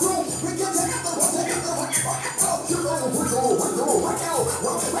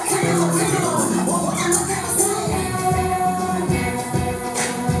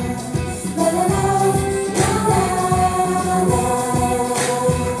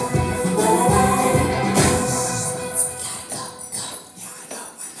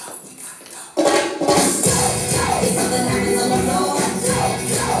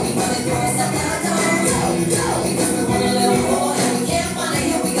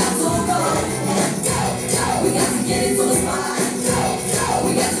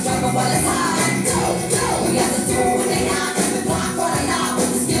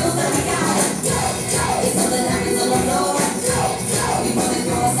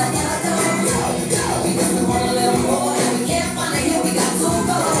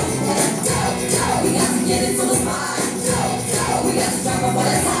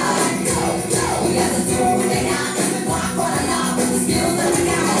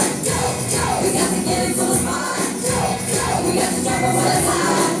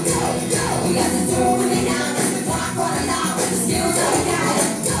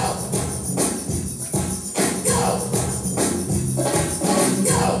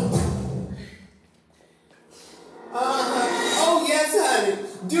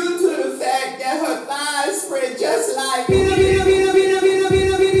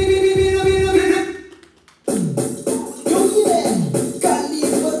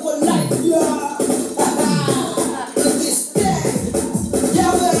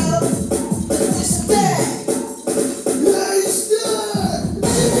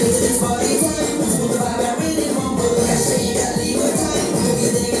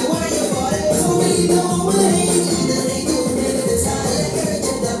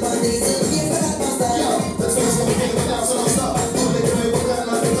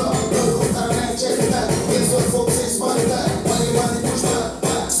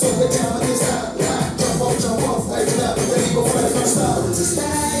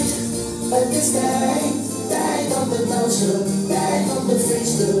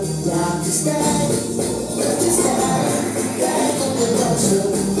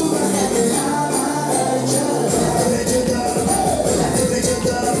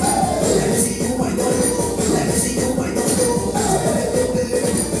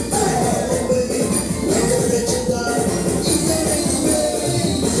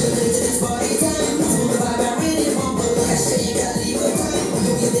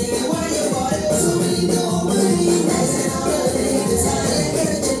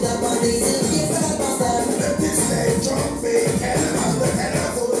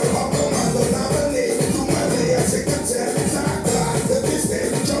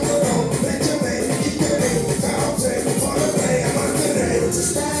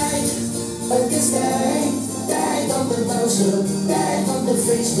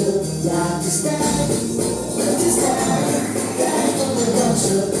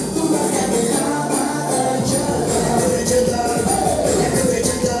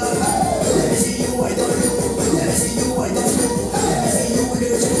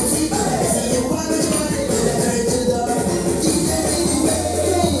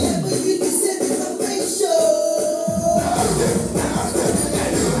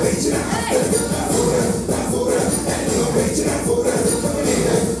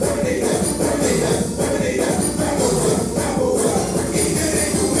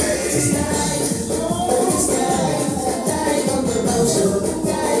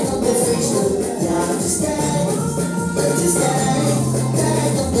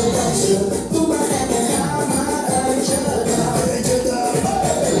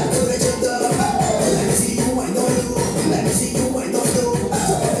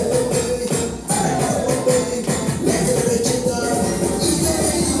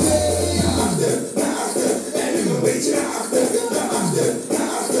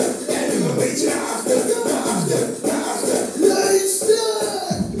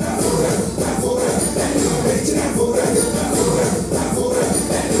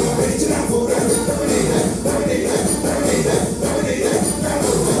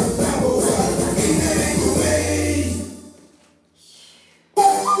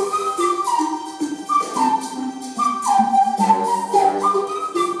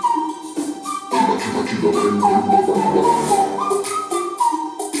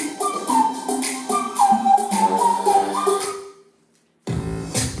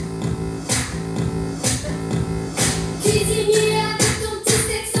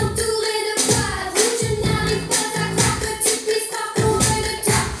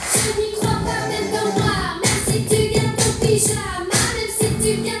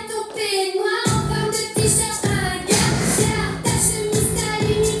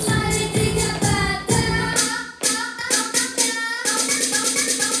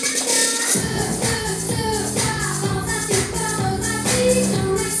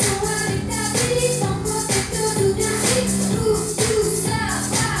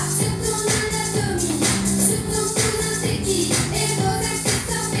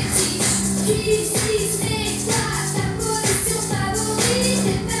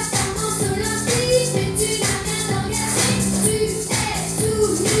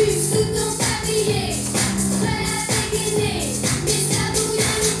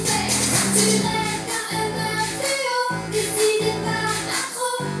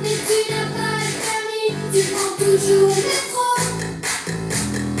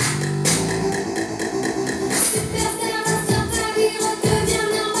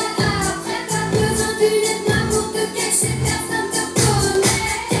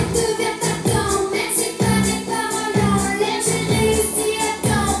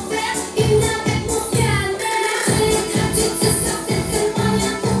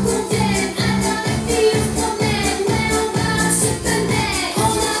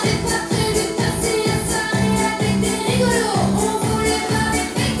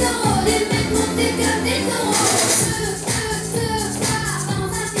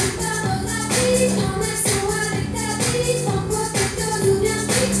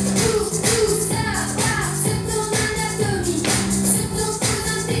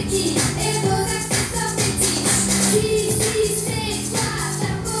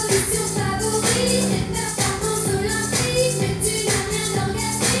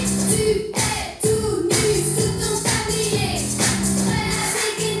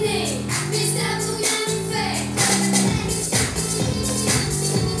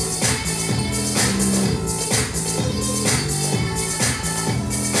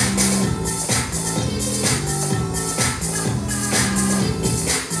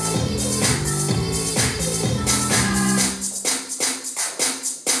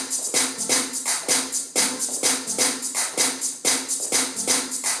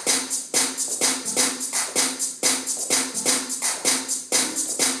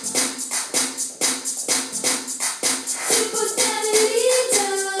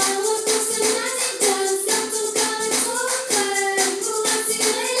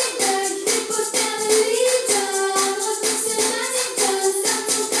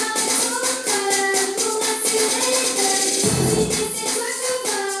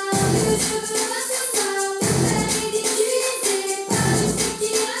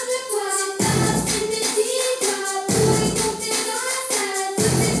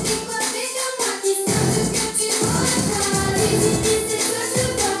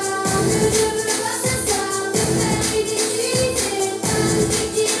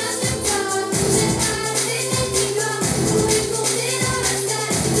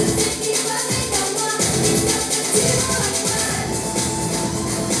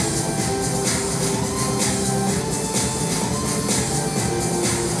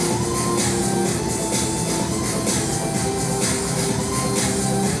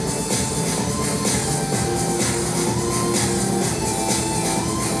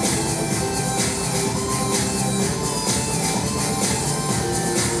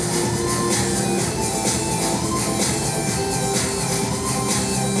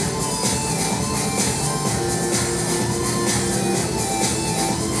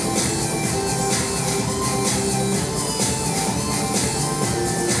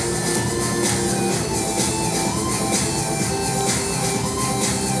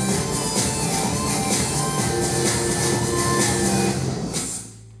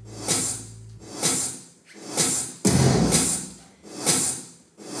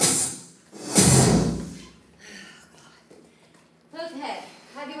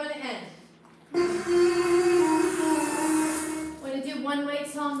 weight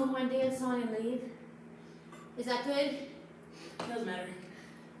song and one dance song and leave? Is that good? Doesn't matter.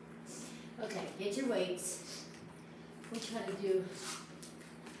 Okay, get your weights. We'll try to do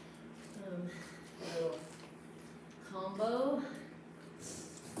a little combo.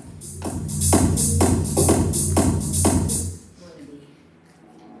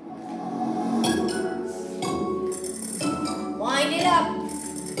 Wind it up.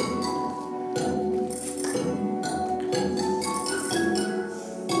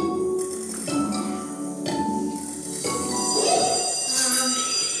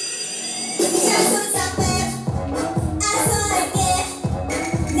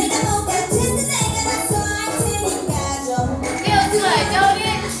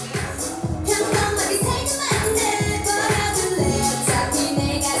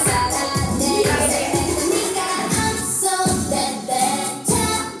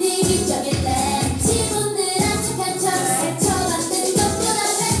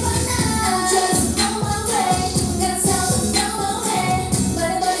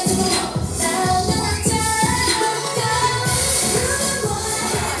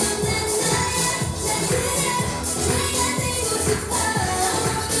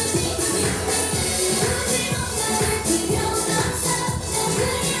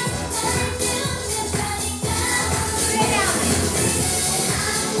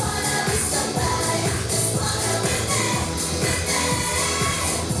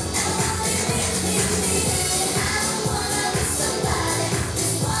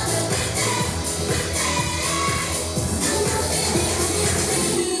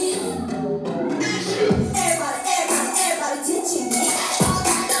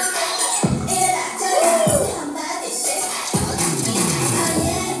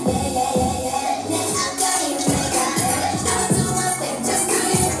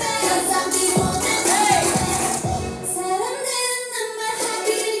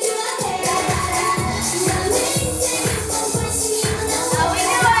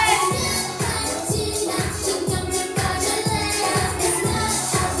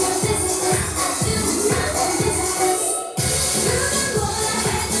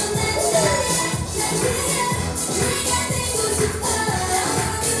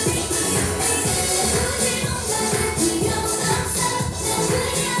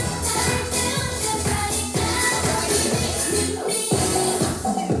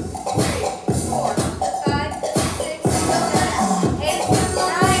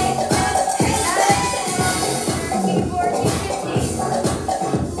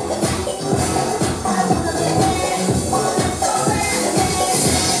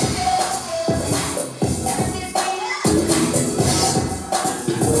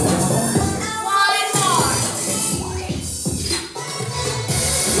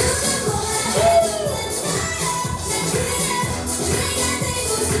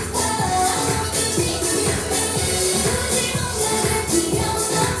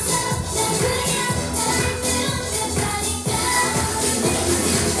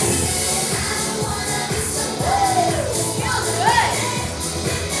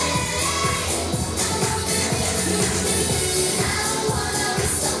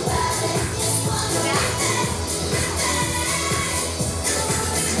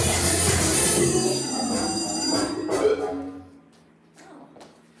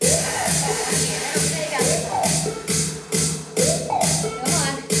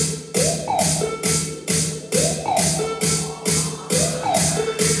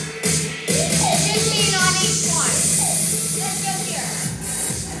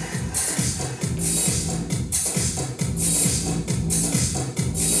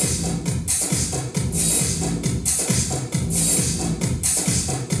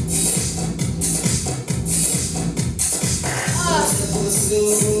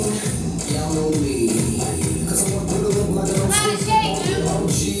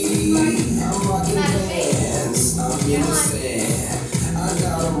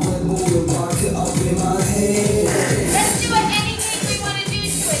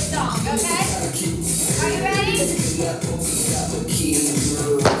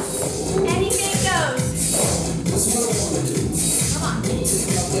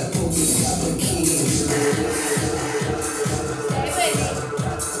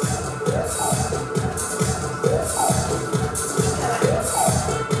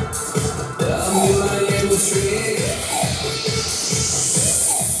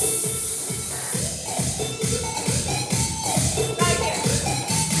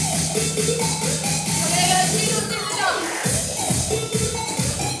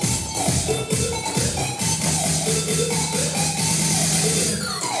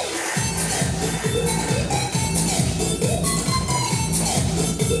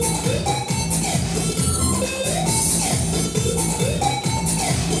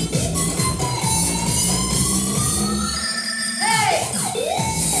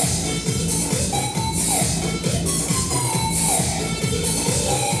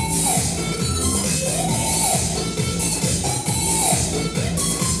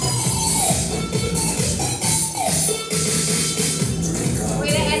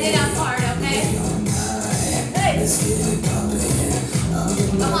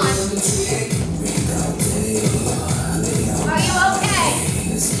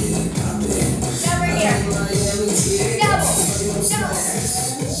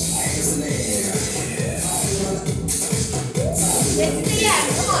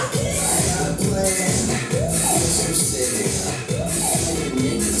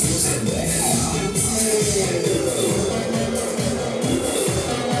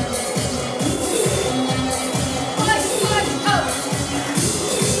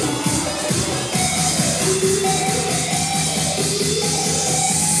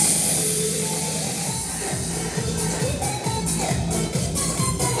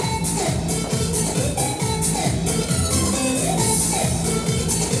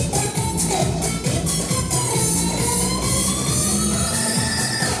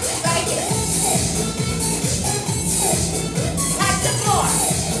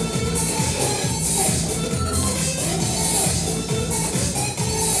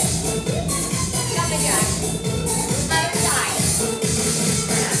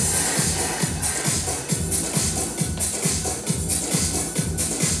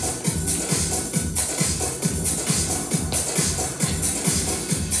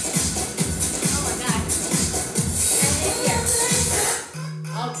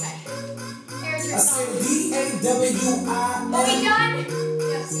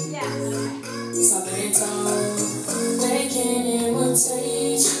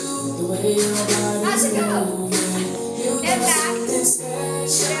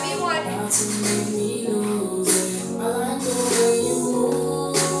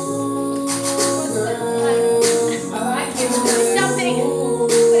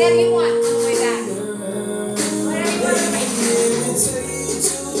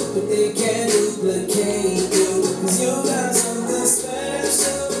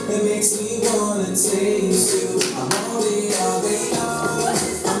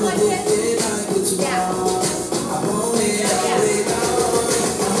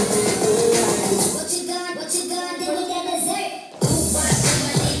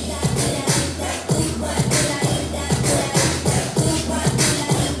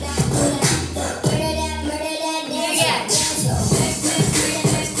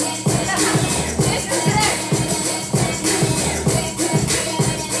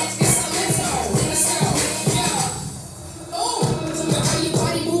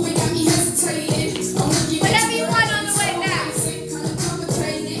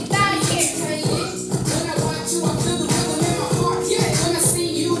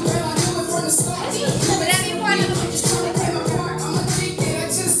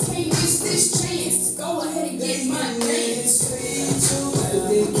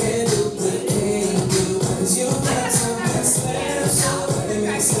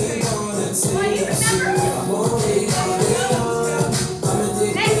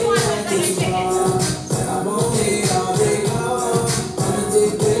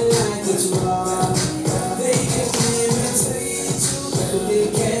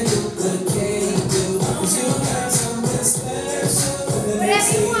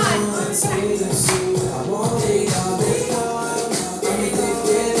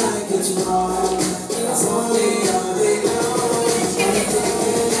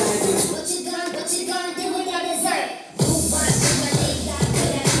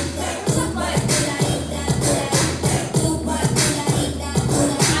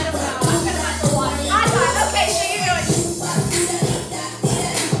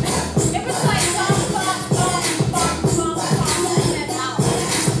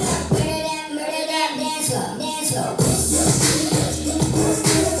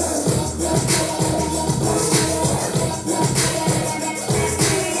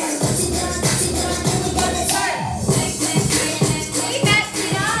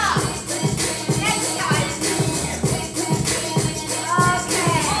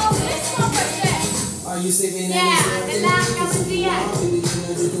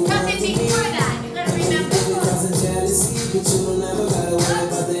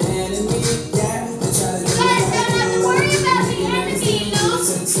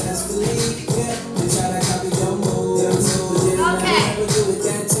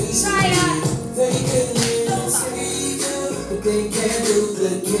 They can't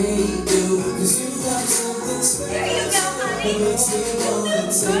duplicate. makes me wanna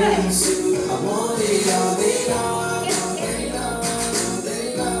taste you. I want it all day long.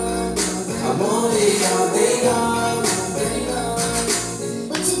 I want it all day long.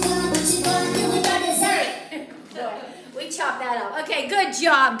 What you gonna do with our dessert? We chopped that up. Okay, good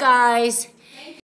job, guys.